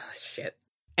 Oh, shit.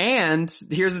 And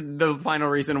here's the final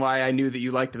reason why I knew that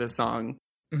you liked this song.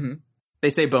 Mm-hmm. They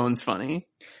say Bones funny.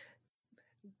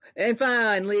 And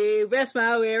finally, rest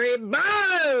my weary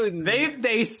bones!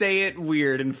 They say it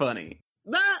weird and funny.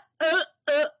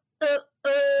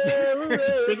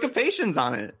 Syncopations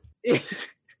on it.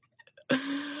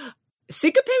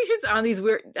 Syncopations on these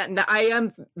weird... I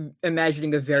am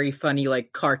imagining a very funny,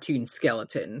 like, cartoon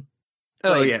skeleton.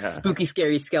 Oh, like, yeah. Spooky,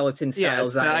 scary skeleton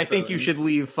style. Yeah, I think you should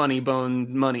leave Funny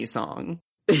Bone Money song.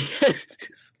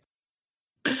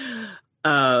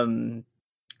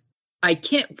 I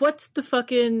can't... What's the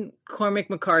fucking Cormac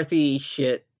McCarthy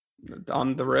shit?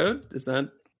 On the Road? Is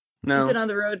that... No. Is it On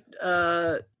the Road?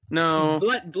 No.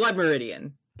 Blood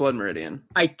Meridian. Blood Meridian.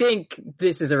 I think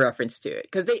this is a reference to it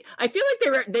because I feel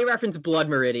like they reference Blood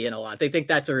Meridian a lot. They think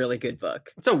that's a really good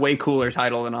book. It's a way cooler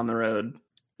title than On the Road.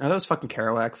 Oh, that was fucking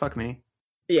Kerouac. Fuck me.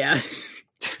 Yeah.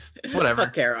 Whatever.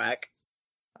 Fuck Kerouac.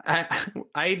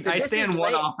 I stand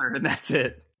one author and that's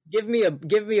it. Give me a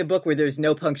book where there's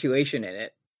no punctuation in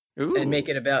it. Ooh. And make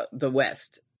it about the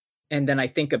West. And then I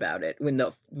think about it when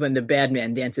the bad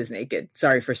man dances naked.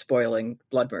 Sorry for spoiling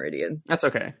Blood Meridian. That's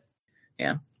okay.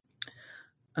 Yeah.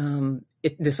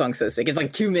 This song's so sick. It's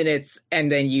like 2 minutes,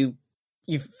 and then you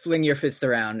fling your fists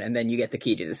around, and then you get the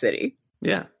key to the city.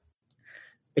 Yeah.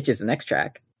 Which is the next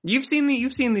track. You've seen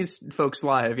these folks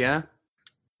live, yeah?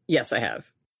 Yes, I have.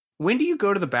 When do you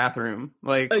go to the bathroom?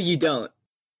 Like, oh, you don't.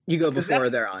 You go before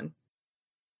they're on.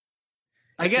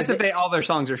 I guess if all their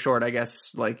songs are short, I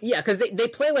guess like yeah, because they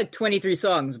play like 23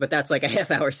 songs, but that's like a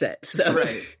half-hour set. So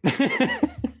right.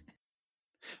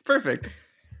 Perfect.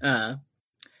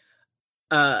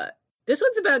 This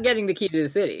one's about getting the key to the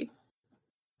city.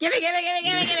 Gimme the key to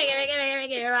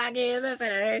the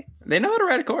city. They know how to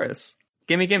write a chorus.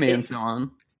 Gimme, and so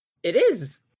on. It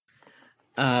is.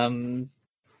 And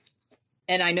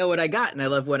I know what I got, and I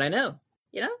love what I know.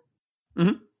 You know?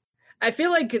 Mm-hmm. I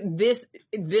feel like this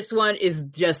one is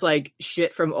just like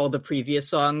shit from all the previous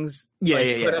songs.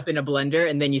 Put up in a blender,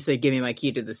 and then you say, "Give me my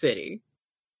key to the city."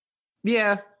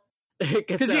 Yeah.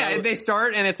 Because they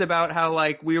start and it's about how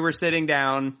like we were sitting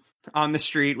down on the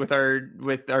street with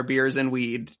our beers and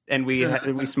weed, and we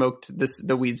smoked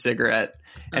the weed cigarette,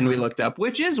 and we looked up,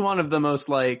 which is one of the most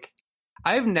like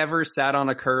I've never sat on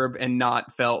a curb and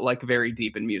not felt like very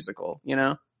deep and musical, you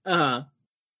know?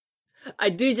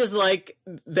 I do just like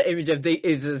the image of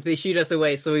they shoot us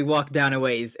away, so we walk down a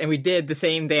ways, and we did the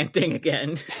same damn thing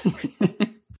again.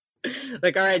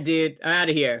 Like, all right, dude, I'm out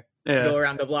of here. Yeah. Go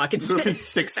around the block and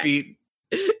 6 feet.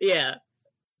 Yeah.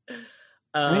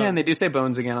 Man, they do say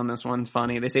bones again on this one.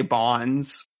 Funny. They say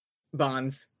bonds.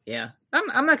 Bonds. Yeah.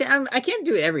 I can't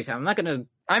do it every time. I'm not gonna.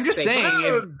 I'm just saying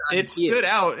it stood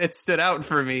out. It stood out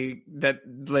for me that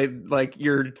like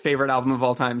your favorite album of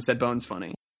all time said Bones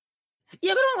funny.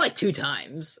 Yeah, but not like 2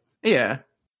 times. Yeah.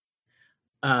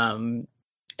 And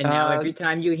now every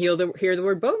time you hear the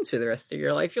word bones for the rest of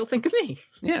your life, you'll think of me.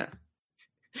 Yeah.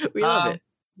 We love it.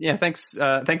 Yeah, thanks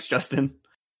Justin.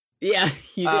 Yeah,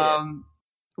 you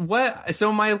did.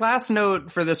 So my last note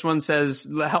for this one says,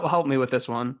 help me with this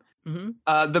one.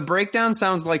 Mm-hmm. The breakdown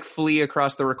sounds like Flea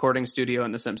across the recording studio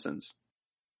in The Simpsons.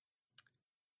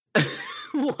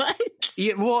 What?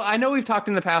 Yeah, well, I know we've talked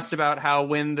in the past about how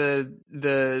when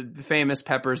the famous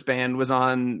Peppers band was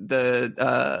on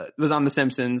The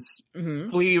Simpsons, mm-hmm.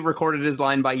 Flea recorded his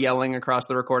line by yelling across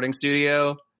the recording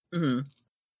studio. Mm-hmm.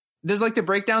 Does like the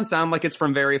breakdown sound like it's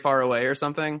from very far away or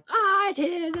something? I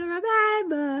didn't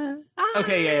remember.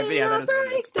 Okay, yeah, that is what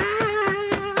it is.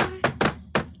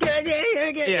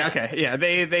 Yeah, okay, yeah.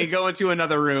 They go into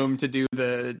another room to do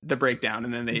the breakdown,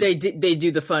 and then they do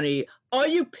the funny, "Are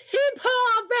you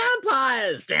hip-hop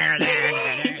vampires?"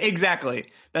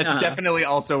 Exactly. That's definitely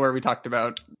also where we talked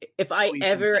about. If I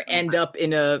ever end up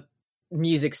in a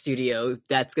music studio,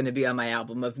 that's going to be on my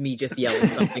album of me just yelling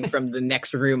something from the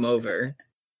next room over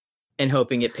and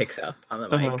hoping it picks up on the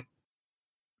mic.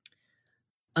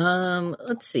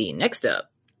 Let's see. Next up,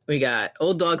 we got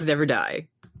Old Dogs Never Die.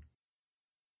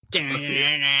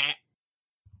 I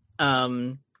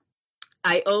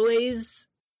always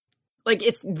like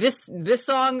it's this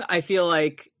song. I feel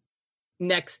like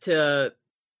next to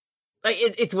like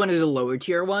it's one of the lower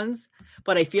tier ones,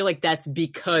 but I feel like that's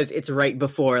because it's right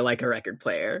before like a record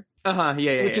player.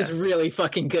 Yeah, which is really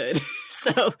fucking good.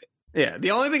 So yeah,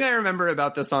 the only thing I remember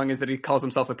about this song is that he calls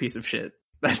himself a piece of shit.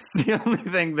 That's the only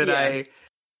thing that I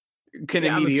can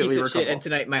immediately recall. Shit, and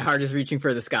tonight my heart is reaching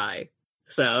for the sky.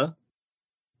 So,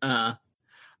 and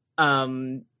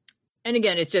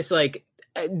again, it's just like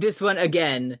this one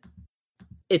again.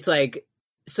 It's like,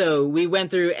 so we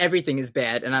went through everything is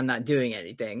bad and I'm not doing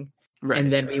anything. Right.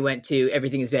 And then we went to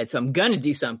everything is bad, so I'm gonna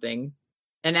do something.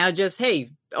 And now just,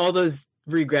 hey, all those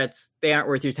regrets, they aren't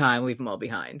worth your time. Leave them all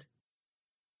behind.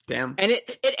 Damn. And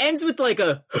it ends with like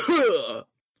a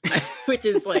which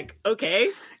is like, okay.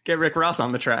 Get Rick Ross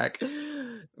on the track.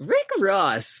 Rick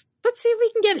Ross. Let's see if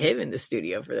we can get him in the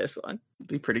studio for this one.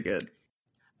 Be pretty good.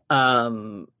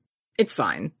 It's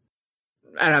fine.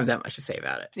 I don't have that much to say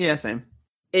about it. Yeah, same.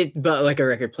 But like a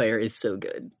record player is so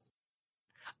good.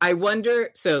 I wonder,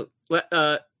 so,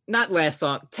 not last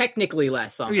song, technically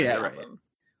last song. Yeah, right.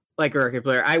 Like a record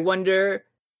player. I wonder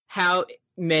how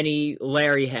many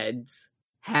Larry heads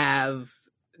have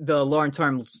the Lawrence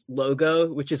Arms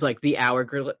logo, which is like the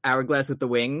hourglass with the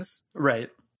wings. Right.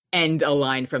 end a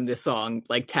line from this song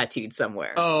like tattooed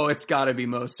somewhere. Oh, it's got to be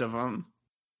most of them.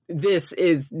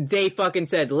 They fucking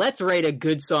said, let's write a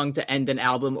good song to end an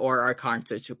album or our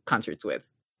concerts with.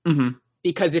 Mm-hmm.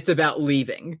 Because it's about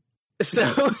leaving.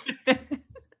 So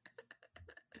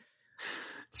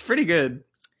it's pretty good.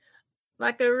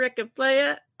 Like a record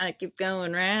player, I keep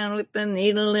going round with the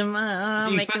needle in my arm.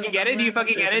 Do you fucking get it? Do you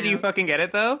fucking get it? Do you fucking get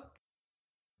it though?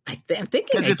 I'm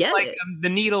thinking I get like, it. The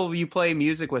needle, you play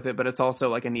music with it, but it's also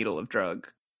like a needle of drug.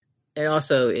 And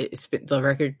also, the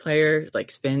record player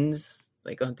like spins,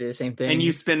 like going through the same thing. And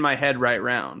you spin my head right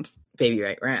round. Baby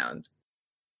right round.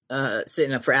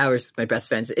 Sitting up for hours with my best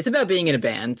friends. It's about being in a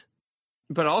band.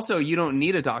 But also, you don't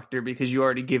need a doctor because you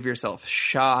already give yourself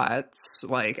shots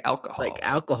like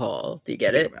alcohol. Do you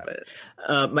get it? About it.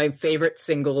 My favorite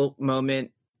single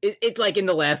moment, it's like in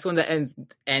the last one that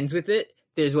ends with it.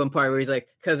 There's one part where he's like,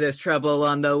 "'Cause there's trouble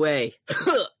on the way."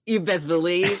 You best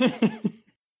believe.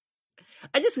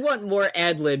 I just want more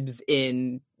ad-libs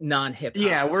in non-hip hop.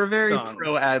 Yeah, we're very songs.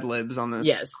 pro ad-libs on this.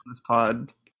 Yes. On this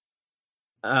pod.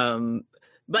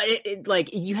 But it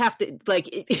like you have to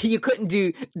like you couldn't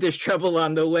do "There's trouble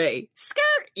on the way."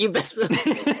 Skirt. You best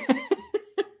believe.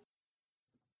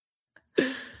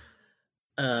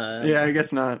 Yeah, I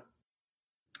guess not.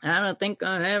 I don't think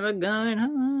I'm ever going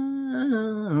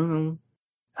home.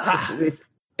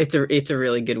 It's a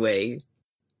really good way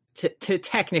to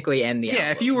technically end the album.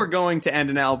 Yeah, if you were going to end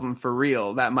an album for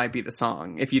real, that might be the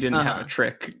song. If you didn't have a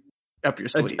trick up your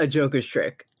sleeve, a Joker's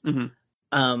trick.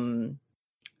 Mm-hmm.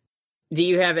 Do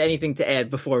you have anything to add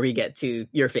before we get to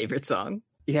your favorite song?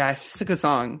 Yeah, it's a good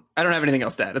song. I don't have anything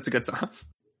else to add. It's a good song.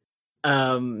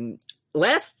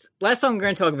 Last song we're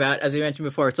going to talk about, as we mentioned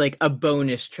before, it's like a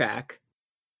bonus track.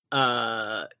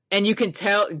 And you can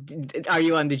tell, are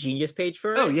you on the Genius page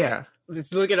for it? Oh, yeah.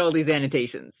 Let's look at all these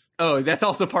annotations. Oh, that's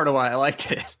also part of why I liked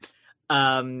it.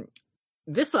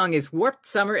 This song is Warped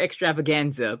Summer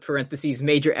Extravaganza, parentheses,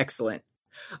 Major Excellent.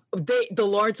 The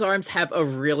Lawrence Arms have a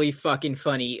really fucking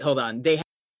funny, hold on, they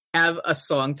have a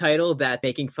song title that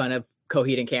making fun of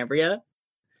Coheed and Cambria.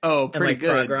 Oh, pretty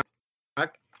good. Prog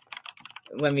rock.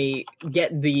 Let me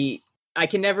get I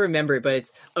can never remember it, but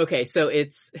it's, okay, so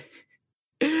it's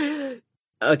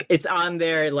on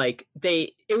there, like,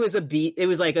 it was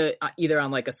like either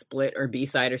on like a split or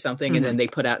B-side or something, mm-hmm. and then they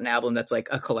put out an album that's like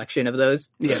a collection of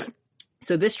those. Yeah.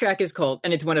 So this track is called,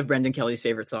 and it's one of Brendan Kelly's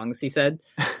favorite songs, he said.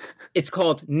 It's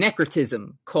called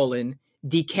Necrotism,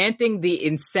 Decanting the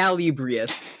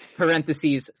Insalubrious,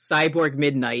 parentheses, Cyborg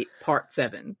Midnight, Part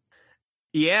 7.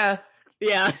 Yeah.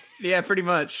 Yeah. Yeah, pretty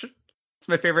much. It's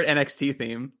my favorite NXT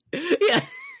theme. Yeah.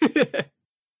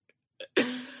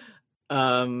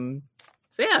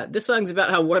 So yeah, this song's about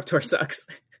how Warped Tour sucks.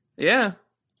 Yeah.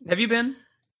 Have you been?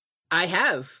 I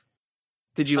have.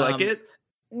 Did you like it?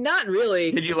 Not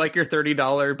really. Did you like your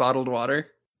 $30 bottled water?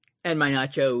 And my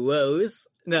nacho woes?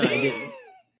 No, I didn't.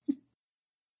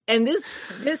 And this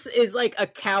is like a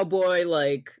cowboy,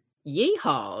 like,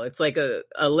 yeehaw. It's like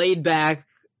a laid back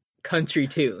country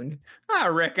tune. I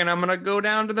reckon I'm gonna go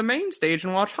down to the main stage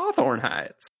and watch Hawthorne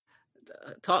Heights.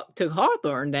 Talk to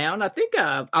Hawthorne down. I think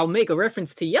I'll make a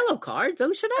reference to Yellow Cards,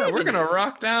 Ocean Avenue. We're gonna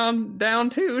rock down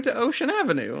to Ocean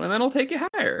Avenue, and then I'll take you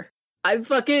higher. I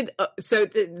fucking so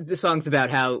the song's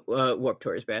about how Warped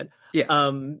Tour is bad. Yeah.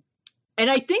 And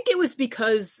I think it was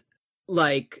because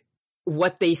like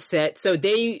what they said. So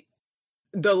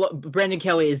Brendan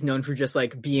Kelly is known for just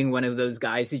like being one of those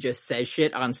guys who just says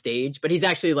shit on stage, but he's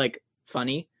actually like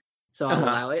funny, so I'll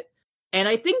allow it. And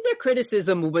I think their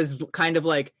criticism was kind of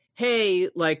like, hey,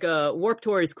 like Warped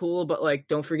Tour is cool, but like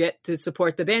don't forget to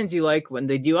support the bands you like when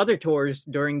they do other tours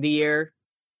during the year.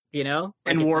 You know?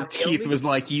 Like, and Warped Keith was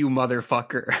like, you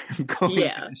motherfucker. I'm going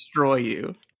to destroy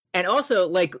you. And also,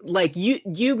 like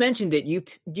you mentioned it, you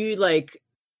like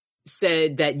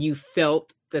said that you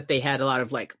felt that they had a lot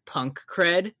of like punk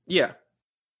cred. Yeah.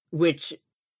 Which,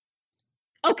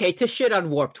 okay, to shit on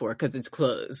Warped Tour because it's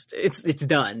closed. It's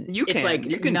done. It's like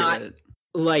you can not do it.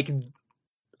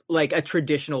 like a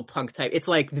traditional punk type. It's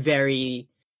like very,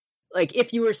 like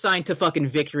if you were signed to fucking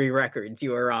Victory Records,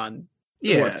 you were on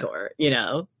Warped Tour, you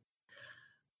know?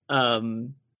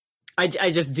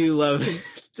 I just do love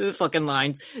the fucking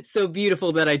lines. So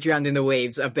beautiful that I drowned in the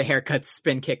waves of the haircuts,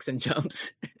 spin kicks, and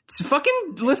jumps. It's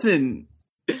fucking, listen,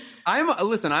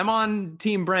 I'm on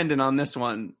Team Brendan on this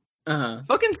one.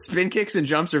 Fucking spin kicks and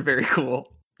jumps are very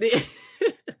cool.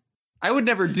 I would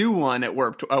never do one at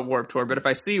Warped Tour, but if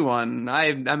I see one,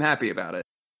 I'm happy about it.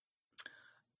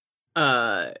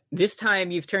 This time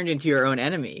you've turned into your own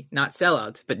enemy, not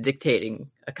sellouts, but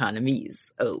dictating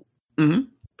economies. Oh. Mm-hmm.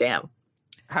 Damn.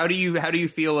 How do you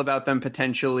feel about them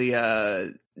potentially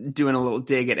doing a little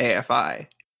dig at AFI.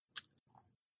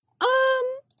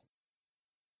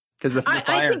 Because the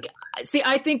fire.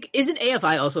 I think isn't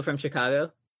AFI also from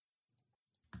Chicago?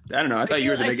 I don't know. I thought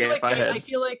you were the big AFI head. I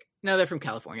feel like no, they're from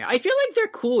California. I feel like they're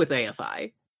cool with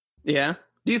AFI. Yeah.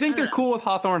 Do you think they're cool with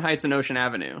Hawthorne Heights and Ocean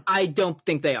Avenue? I don't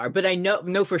think they are, but I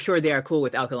know for sure they are cool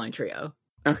with Alkaline Trio.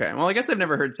 Okay. Well, I guess I've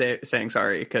never heard Saying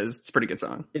Sorry because it's a pretty good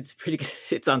song. It's pretty good.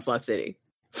 It's on Slap City.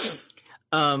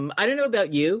 I don't know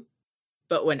about you,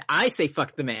 but when I say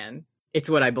fuck the man, it's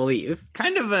what I believe.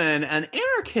 Kind of an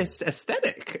anarchist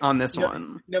aesthetic on this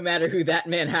one. No matter who that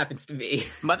man happens to be.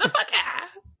 Motherfucker!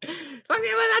 Fuck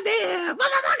you,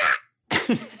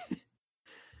 motherfucker!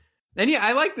 And yeah,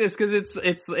 I like this because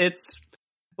it's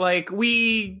like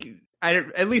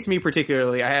at least me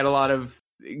particularly, I had a lot of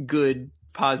good,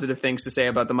 positive things to say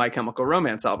about the My Chemical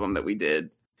Romance album that we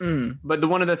did. But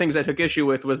one of the things I took issue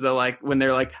with was when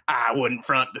they're like, I wouldn't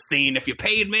front the scene if you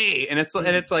paid me, and it's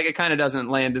like it kind of doesn't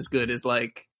land as good as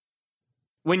like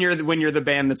when you're the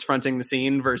band that's fronting the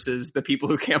scene versus the people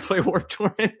who can't play Warped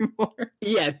Tour anymore.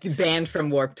 Yeah, banned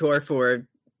from Warped Tour for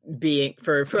being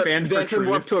banned from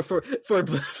Warped Tour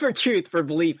for truth, for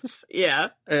beliefs. Yeah,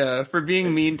 for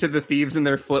being mean to the thieves and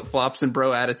their flip flops and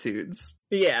bro attitudes.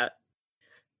 Yeah.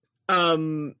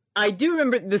 I do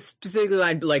remember this specific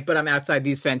line, like, but I'm outside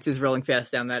these fences rolling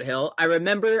fast down that hill. I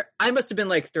remember I must have been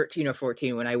like 13 or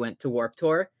 14 when I went to Warped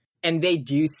Tour, and they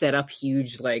do set up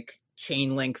huge, like,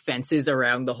 chain link fences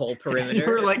around the whole perimeter. You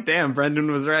were like, damn,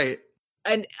 Brendan was right.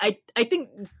 And I think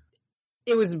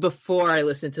it was before I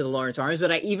listened to the Lawrence Arms, but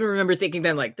I even remember thinking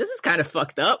then, like, this is kind of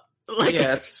fucked up. Like,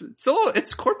 yeah,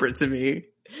 it's corporate to me.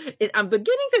 I'm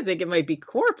beginning to think it might be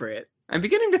corporate. I'm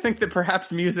beginning to think that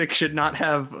perhaps music should not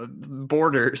have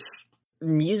borders.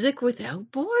 Music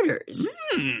without borders.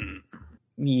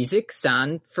 Music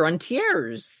sans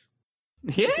frontiers.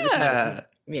 Yeah.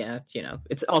 Yeah, you know,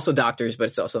 it's also Doctors, but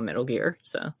it's also Metal Gear,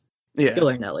 so yeah, you'll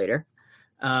learn that later.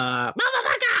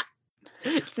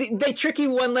 See, they trick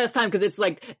you one last time because it's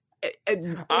like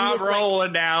I'm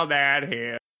rolling down that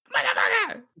hill.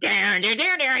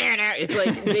 It's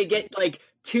like they get like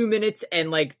 2 minutes and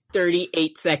like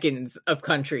 38 seconds of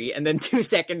country, and then 2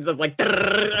 seconds of like.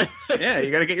 Yeah,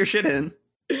 you gotta get your shit in.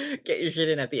 Get your shit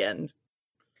in at the end.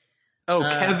 Oh,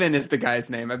 Kevin is the guy's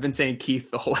name. I've been saying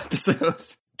Keith the whole episode.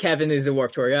 Kevin is the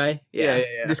Warped Tour guy. Yeah.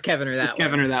 This Kevin or that. This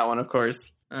Kevin or that one, of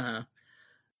course. That's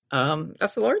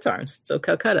the Lawrence Arms. So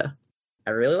Calcutta. I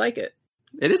really like it.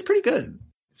 It is pretty good.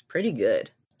 It's pretty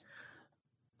good.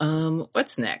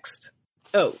 What's next?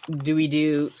 Oh, do we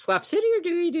do Slap City or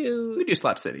do we do... We do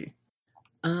Slap City.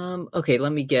 Okay,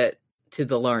 let me get to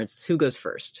the Lawrence. Who goes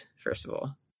first of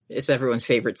all? It's everyone's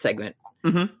favorite segment.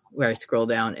 Mm-hmm. Where I scroll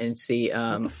down and see...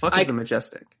 what the fuck is the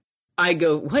Majestic? I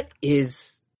go, what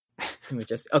is the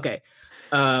Majestic? Okay.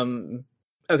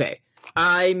 Okay.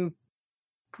 I'm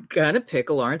gonna pick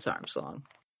a Lawrence Arms song.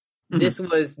 Mm-hmm.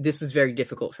 This was very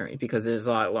difficult for me because there's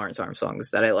a lot of Lawrence Arms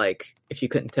songs that I like, if you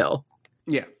couldn't tell.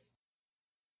 Yeah.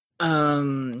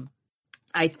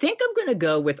 I think I'm gonna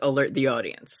go with Alert the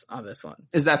Audience on this one.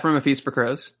 Is that from A Feast for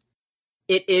Crows?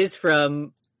 It is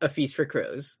from A Feast for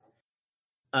Crows.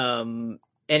 And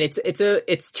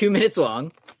it's 2 minutes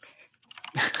long.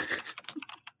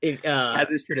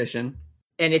 As is tradition.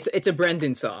 And it's a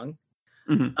Brendan song.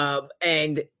 Mm-hmm.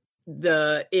 And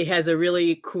it has a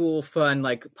really cool, fun,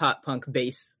 like pop punk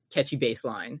catchy bass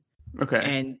line. Okay.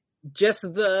 And just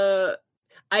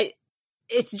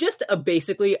it's just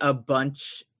basically a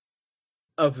bunch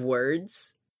of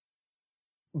words,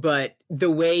 but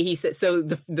the way he said, so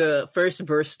the first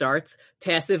verse starts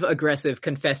passive aggressive,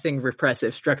 confessing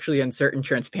repressive, structurally uncertain,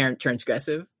 transparent,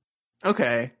 transgressive.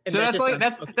 Okay. And so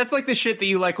that's like the shit that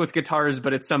you like with guitars,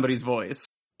 but it's somebody's voice.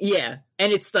 Yeah.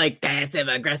 And it's like passive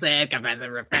aggressive, confessive,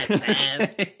 repressive.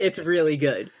 It's really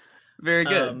good. Very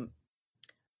good.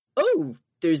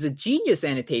 There's a genius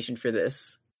annotation for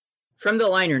this from the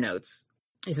liner notes.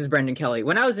 This is Brendan Kelly.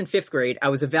 When I was in 5th grade, I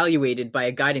was evaluated by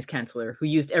a guidance counselor who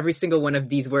used every single one of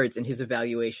these words in his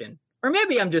evaluation. Or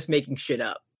maybe I'm just making shit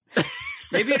up.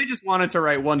 Maybe I just wanted to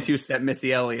write 1-2-step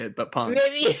Missy Elliott, but punk.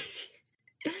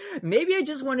 Maybe I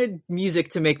just wanted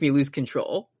music to make me lose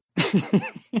control. So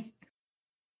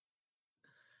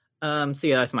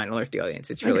yeah, that's mine. Alert the Audience.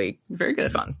 It's really very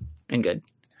good, fun and good.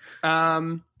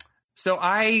 So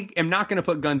I am not going to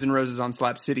put Guns N' Roses on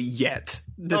Slap City yet.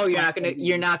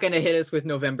 You're not gonna hit us with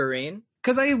November Rain?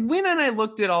 Because I went and I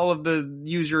looked at all of the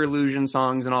Use Your Illusion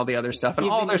songs and all the other stuff, and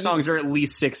all their songs are at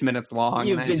least 6 minutes long.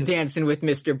 You've been dancing with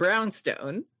Mr.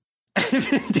 Brownstone. I've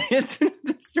been dancing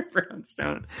with Mr.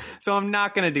 Brownstone. So I'm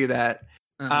not going to do that.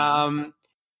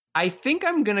 I think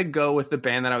I'm going to go with the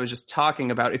band that I was just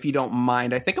talking about, if you don't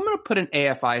mind. I think I'm going to put an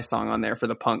AFI song on there for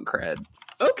the punk cred.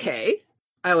 Okay.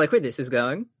 I like where this is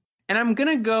going. And I'm going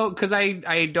to go, because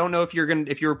I don't know if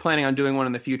you were planning on doing one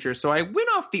in the future. So I went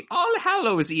off the All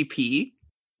Hallows EP.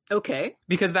 Okay.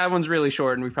 Because that one's really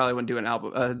short and we probably wouldn't do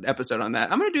an episode on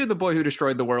that. I'm going to do The Boy Who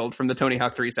Destroyed the World from the Tony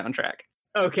Hawk 3 soundtrack.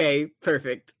 Okay,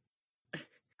 perfect.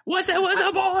 Was a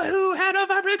boy who had a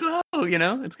vibrant glow, you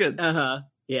know? It's good.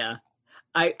 Yeah.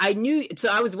 I knew, so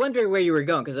I was wondering where you were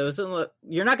going, because I was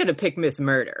you're not going to pick Miss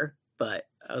Murder, but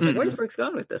I was like, where's Brooks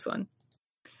going with this one?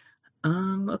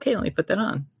 Okay, let me put that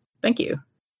on. Thank you.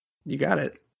 You got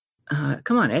it.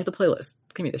 Come on, I have the playlist.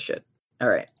 Give me this shit. All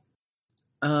right.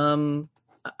 I'm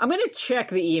going to check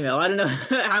the email. I don't know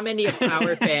how many of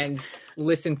our fans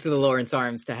listen to the Lawrence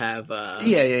Arms to have...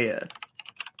 Yeah.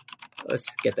 Let's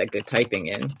get that good typing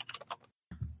in.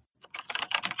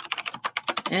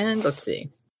 And let's see.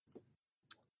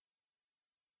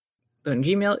 On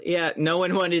Gmail? Yeah, no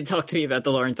one wanted to talk to me about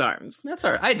the Lawrence Arms. That's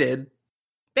all right. I did.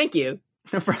 Thank you.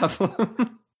 No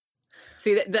problem.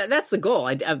 See, that's the goal.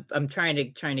 I'm trying to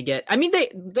get... I mean,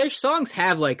 their songs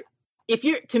have, like...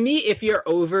 If you're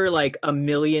over, like, 1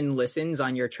 million listens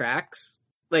on your tracks,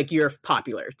 like, you're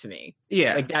popular to me.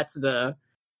 Yeah. Like, that's the...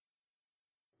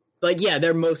 Like, yeah,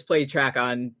 their most played track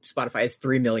on Spotify is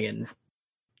 3 million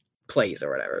plays or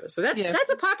whatever. So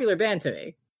that's a popular band to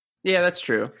me. Yeah, that's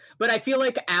true. But I feel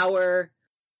like our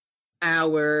fan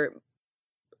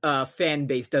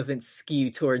base doesn't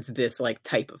skew towards this, like,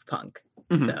 type of punk.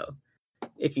 Mm-hmm. So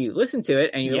if you listen to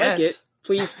it and you like it,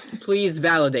 please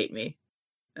validate me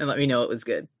and let me know it was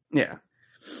good. Yeah.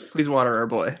 Please water our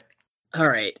boy. All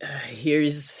right.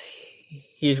 Here's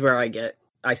where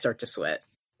I start to sweat.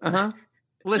 Uh-huh.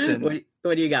 Listen,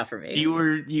 what do you got for me?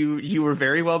 You were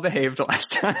very well behaved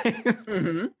last time.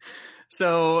 Mm-hmm.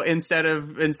 So instead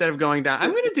of going down,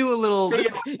 I'm going to do a little. So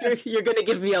you're going to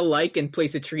give me a like and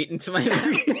place a treat into my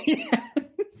mouth.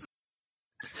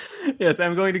 Yes,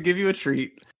 I'm going to give you a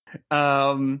treat.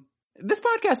 This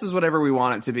podcast is whatever we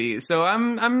want it to be. So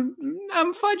I'm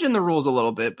fudging the rules a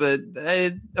little bit, but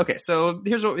okay. So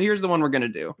here's the one we're going to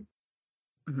do.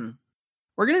 Mm-hmm.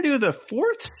 We're going to do the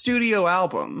 4th studio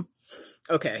album.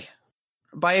 Okay.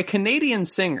 By a Canadian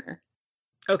singer.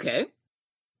 Okay.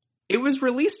 It was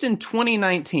released in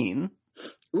 2019.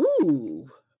 Ooh.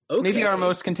 Okay. Maybe our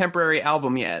most contemporary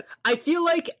album yet. I feel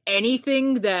like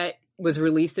anything that was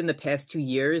released in the past 2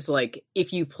 years, like,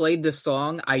 if you played the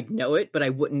song, I'd know it, but I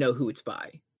wouldn't know who it's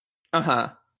by. Uh-huh.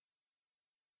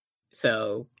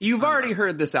 So... You've already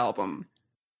heard this album.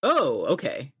 Oh,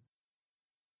 okay.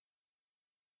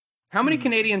 How many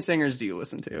Canadian singers do you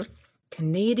listen to?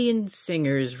 Canadian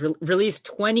singers released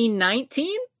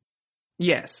 2019?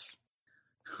 Yes.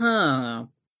 Huh.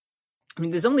 I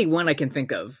mean, there's only one I can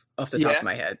think of off the top of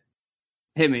my head.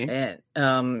 Hit me. And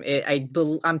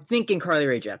I'm thinking Carly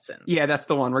Rae Jepsen. Yeah, that's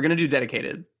the one. We're gonna do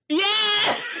Dedicated.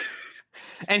 Yeah.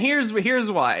 And here's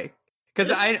why.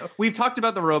 Because we've talked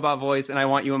about the robot voice, and I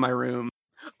Want You in My Room.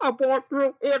 I want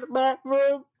you in my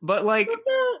room. But like,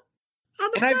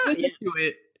 and I've listened to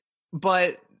it,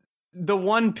 but the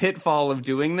one pitfall of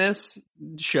doing this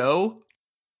show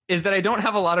is that I don't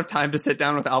have a lot of time to sit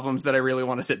down with albums that I really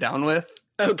want to sit down with.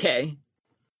 Okay.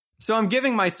 So I'm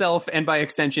giving myself, and by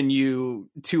extension you,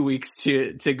 2 weeks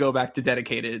to go back to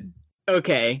Dedicated.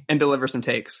 Okay. And deliver some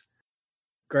takes.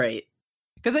 Great.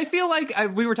 Because I feel like,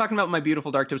 we were talking about My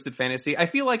Beautiful Dark Twisted Fantasy. I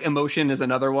feel like Emotion is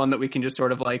another one that we can just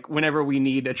sort of like, whenever we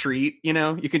need a treat, you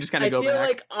know, you can just kind of go back. I feel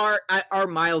like our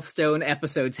milestone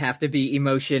episodes have to be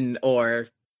Emotion or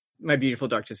My Beautiful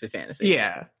Dark Twisted Fantasy.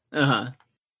 Yeah. Uh-huh.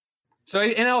 So,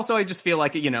 I just feel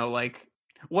like, you know, like,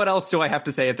 what else do I have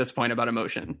to say at this point about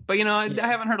Emotion? But, you know, I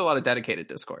haven't heard a lot of Dedicated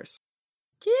discourse.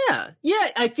 Yeah. Yeah,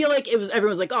 I feel like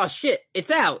everyone's like, oh shit,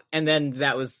 it's out. And then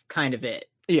that was kind of it.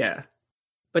 Yeah.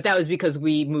 But that was because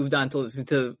we moved on to listen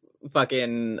to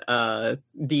fucking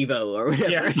Devo or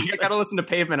whatever. Yeah, I gotta listen to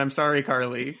Pavement. I'm sorry,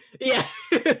 Carly. Yeah.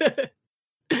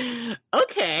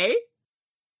 Okay.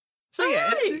 So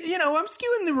yeah, it's, you know, I'm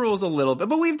skewing the rules a little bit,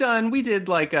 but we did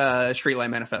like a Streetlight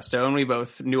Manifesto, and we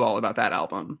both knew all about that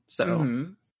album. So,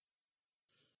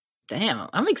 Damn,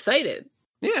 I'm excited.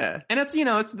 Yeah, and it's, you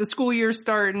know, it's the school year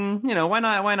starting. You know, why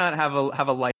not have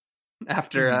a light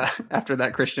after after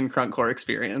that Christian crunkcore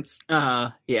experience?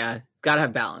 Yeah, gotta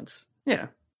have balance. Yeah.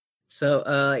 So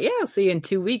I'll see you in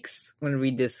 2 weeks when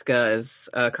we discuss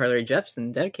Carly Rae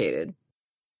Jepsen, Dedicated.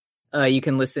 You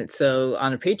can listen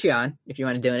on our Patreon if you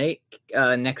want to donate.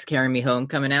 Next Carry Me Home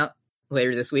coming out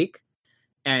later this week.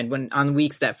 And when on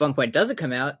weeks that Fun Point doesn't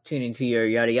come out, tune into your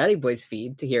Yada Yada Boys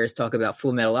feed to hear us talk about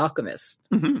Full Metal Alchemist.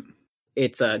 Mm-hmm.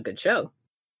 It's a good show.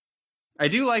 I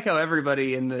do like how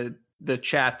everybody in the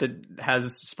chat that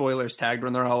has spoilers tagged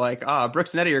when they're all like,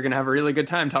 Brooks and Eddie are going to have a really good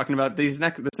time talking about this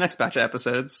next batch of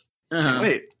episodes.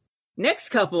 Wait. Next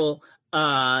couple,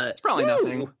 it's probably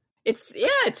nothing.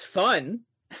 It's fun.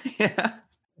 Yeah.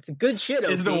 It's good shit.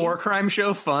 Is the War Crime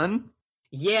show fun?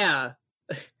 Yeah.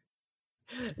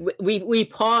 We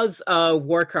pause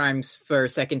War Crimes for a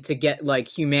second to get like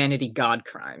humanity god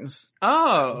crimes.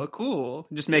 Oh, cool.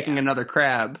 Just making another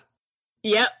crab.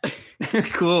 Yep.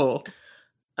 Cool.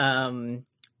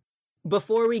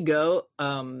 Before we go,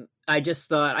 I just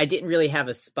thought I didn't really have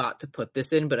a spot to put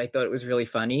this in, but I thought it was really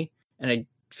funny, and I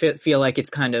feel like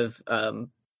it's kind of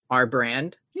our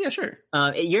brand. Yeah, sure.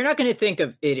 You're not going to think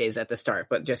of it is at the start,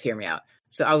 but just hear me out.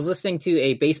 So I was listening to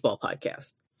a baseball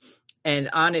podcast, and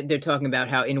on it they're talking about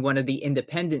how in one of the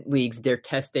independent leagues they're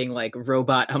testing like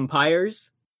robot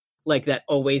umpires, like that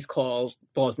always call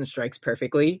balls and strikes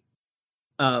perfectly.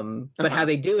 But how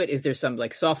they do it is there's some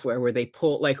like software where they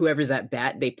pull like whoever's at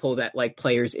bat, they pull that like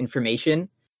player's information.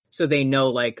 So they know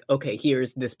like, okay,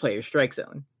 here's this player's strike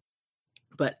zone.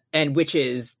 And which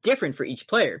is different for each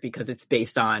player because it's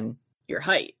based on your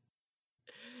height.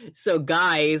 So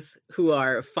guys who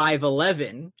are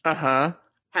 5'11"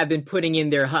 have been putting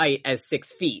in their height as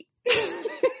 6 feet.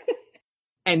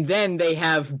 And then they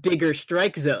have bigger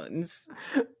strike zones.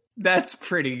 That's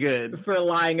pretty good. For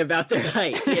lying about their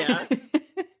height, yeah.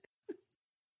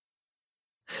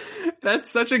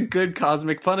 That's such a good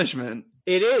cosmic punishment.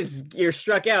 It is. You're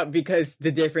struck out because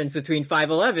the difference between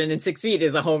 5'11" and 6 feet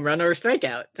is a home run or a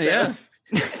strikeout. So. Yeah.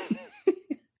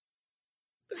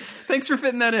 Thanks for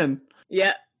fitting that in.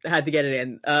 Yeah, had to get it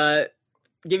in.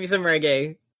 Give me some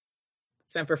reggae.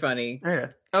 Semper funny. Yeah.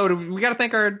 Oh, we got to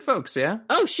thank our folks, yeah?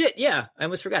 Oh shit, yeah. I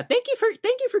almost forgot. Thank you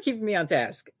for keeping me on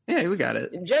task. Yeah, we got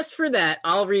it. Just for that,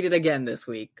 I'll read it again this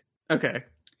week. Okay.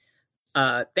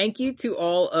 Thank you to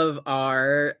all of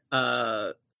our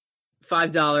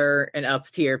 $5 and up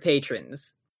tier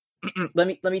patrons. Let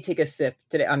me take a sip.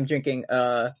 Today I'm drinking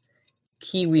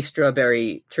kiwi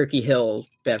strawberry Turkey Hill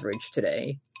beverage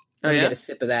today. Let me get a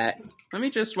sip of that. Let me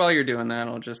just, while you're doing that,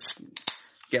 I'll just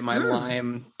get my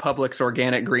lime Publix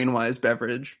organic Greenwise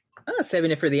beverage. Oh,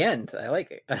 saving it for the end. I like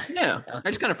it. Yeah, I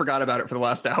just kind of forgot about it for the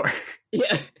last hour.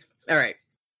 Yeah. All right.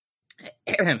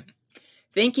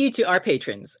 Thank you to our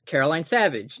patrons, Caroline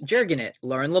Savage, Jurgenet,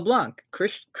 Lauren LeBlanc,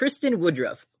 Kristen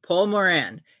Woodruff, Paul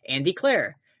Moran, Andy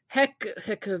Clare,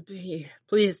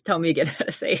 please tell me again how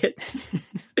to say it,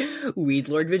 Weed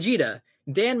Lord Vegeta,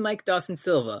 Dan Mike Dawson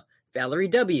Silva, Valerie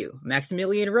W.,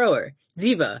 Maximilian Rower,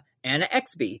 Ziva, Anna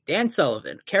Exby, Dan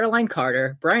Sullivan, Caroline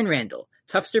Carter, Brian Randall,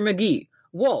 Tufster McGee,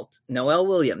 Walt, Noel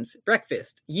Williams,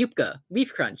 Breakfast, Yupka,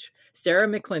 Leaf Crunch, Sarah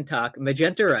McClintock,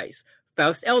 Magenta Rice,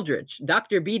 Faust Eldridge,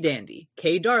 Dr. B. Dandy,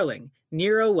 Kay Darling,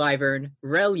 Nero Wyvern,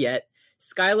 Rel Yet,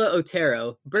 Skyla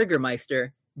Otero,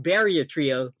 Burgermeister, Barrier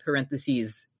Trio,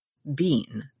 parentheses,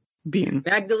 Bean,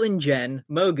 Magdalene Jen,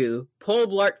 Mogu, Paul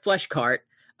Blart Fleshcart,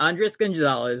 Andres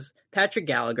Gonzalez, Patrick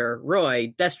Gallagher,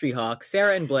 Roy, Destry Hawk,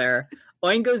 Sarah and Blair,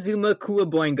 Oingo Zuma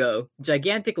Kuaboingo,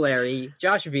 Gigantic Larry,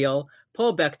 Josh Veal,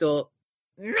 Paul Bechtel,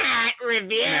 Matt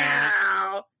Review,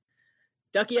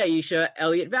 Ducky Aisha,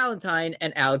 Elliot Valentine,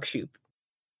 and Alex Shoup.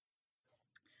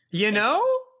 You know?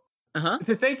 Uh-huh.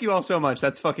 Thank you all so much.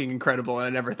 That's fucking incredible, and I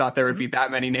never thought there would be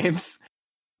that many names.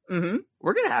 Mm-hmm.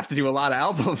 We're gonna have to do a lot of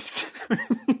albums.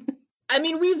 I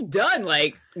mean, we've done,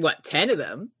 10 of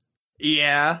them?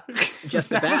 Yeah.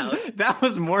 Just about. That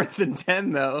was more than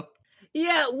 10, though.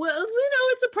 Yeah, well,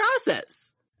 it's a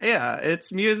process. Yeah,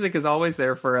 music is always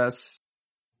there for us.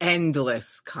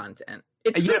 Endless content.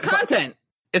 It's free content.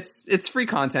 It's free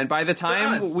content. By the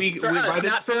time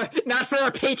not for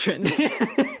our patrons.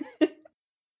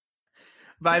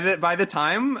 By the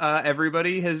time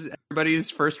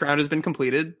everybody's first round has been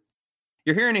completed,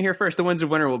 you're hearing it here first. The Winds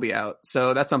of Winter will be out,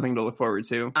 so that's something to look forward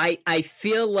to. I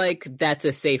feel like that's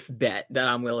a safe bet that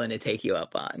I'm willing to take you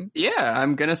up on. Yeah,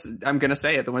 I'm gonna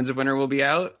say it. The Winds of Winter will be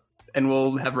out, and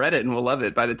we'll have read it and we'll love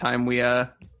it by the time we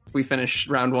finish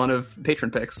round 1 of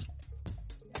patron picks.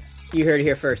 You heard it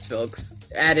here first, folks.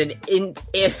 Hereby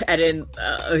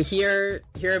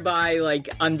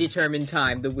undetermined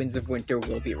time, The Winds of Winter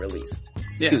will be released.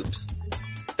 Scoops. Yeah.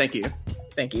 Thank you.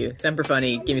 Thank you. Semper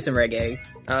Funny. Give me some reggae.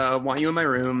 Want you in my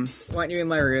room. Want you in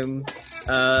my room.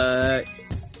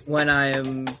 When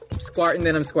I'm squarting,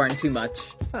 then I'm squarting too much.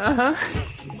 Uh-huh.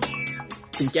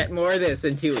 Get more of this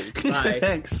in 2 weeks. Bye.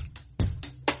 Thanks.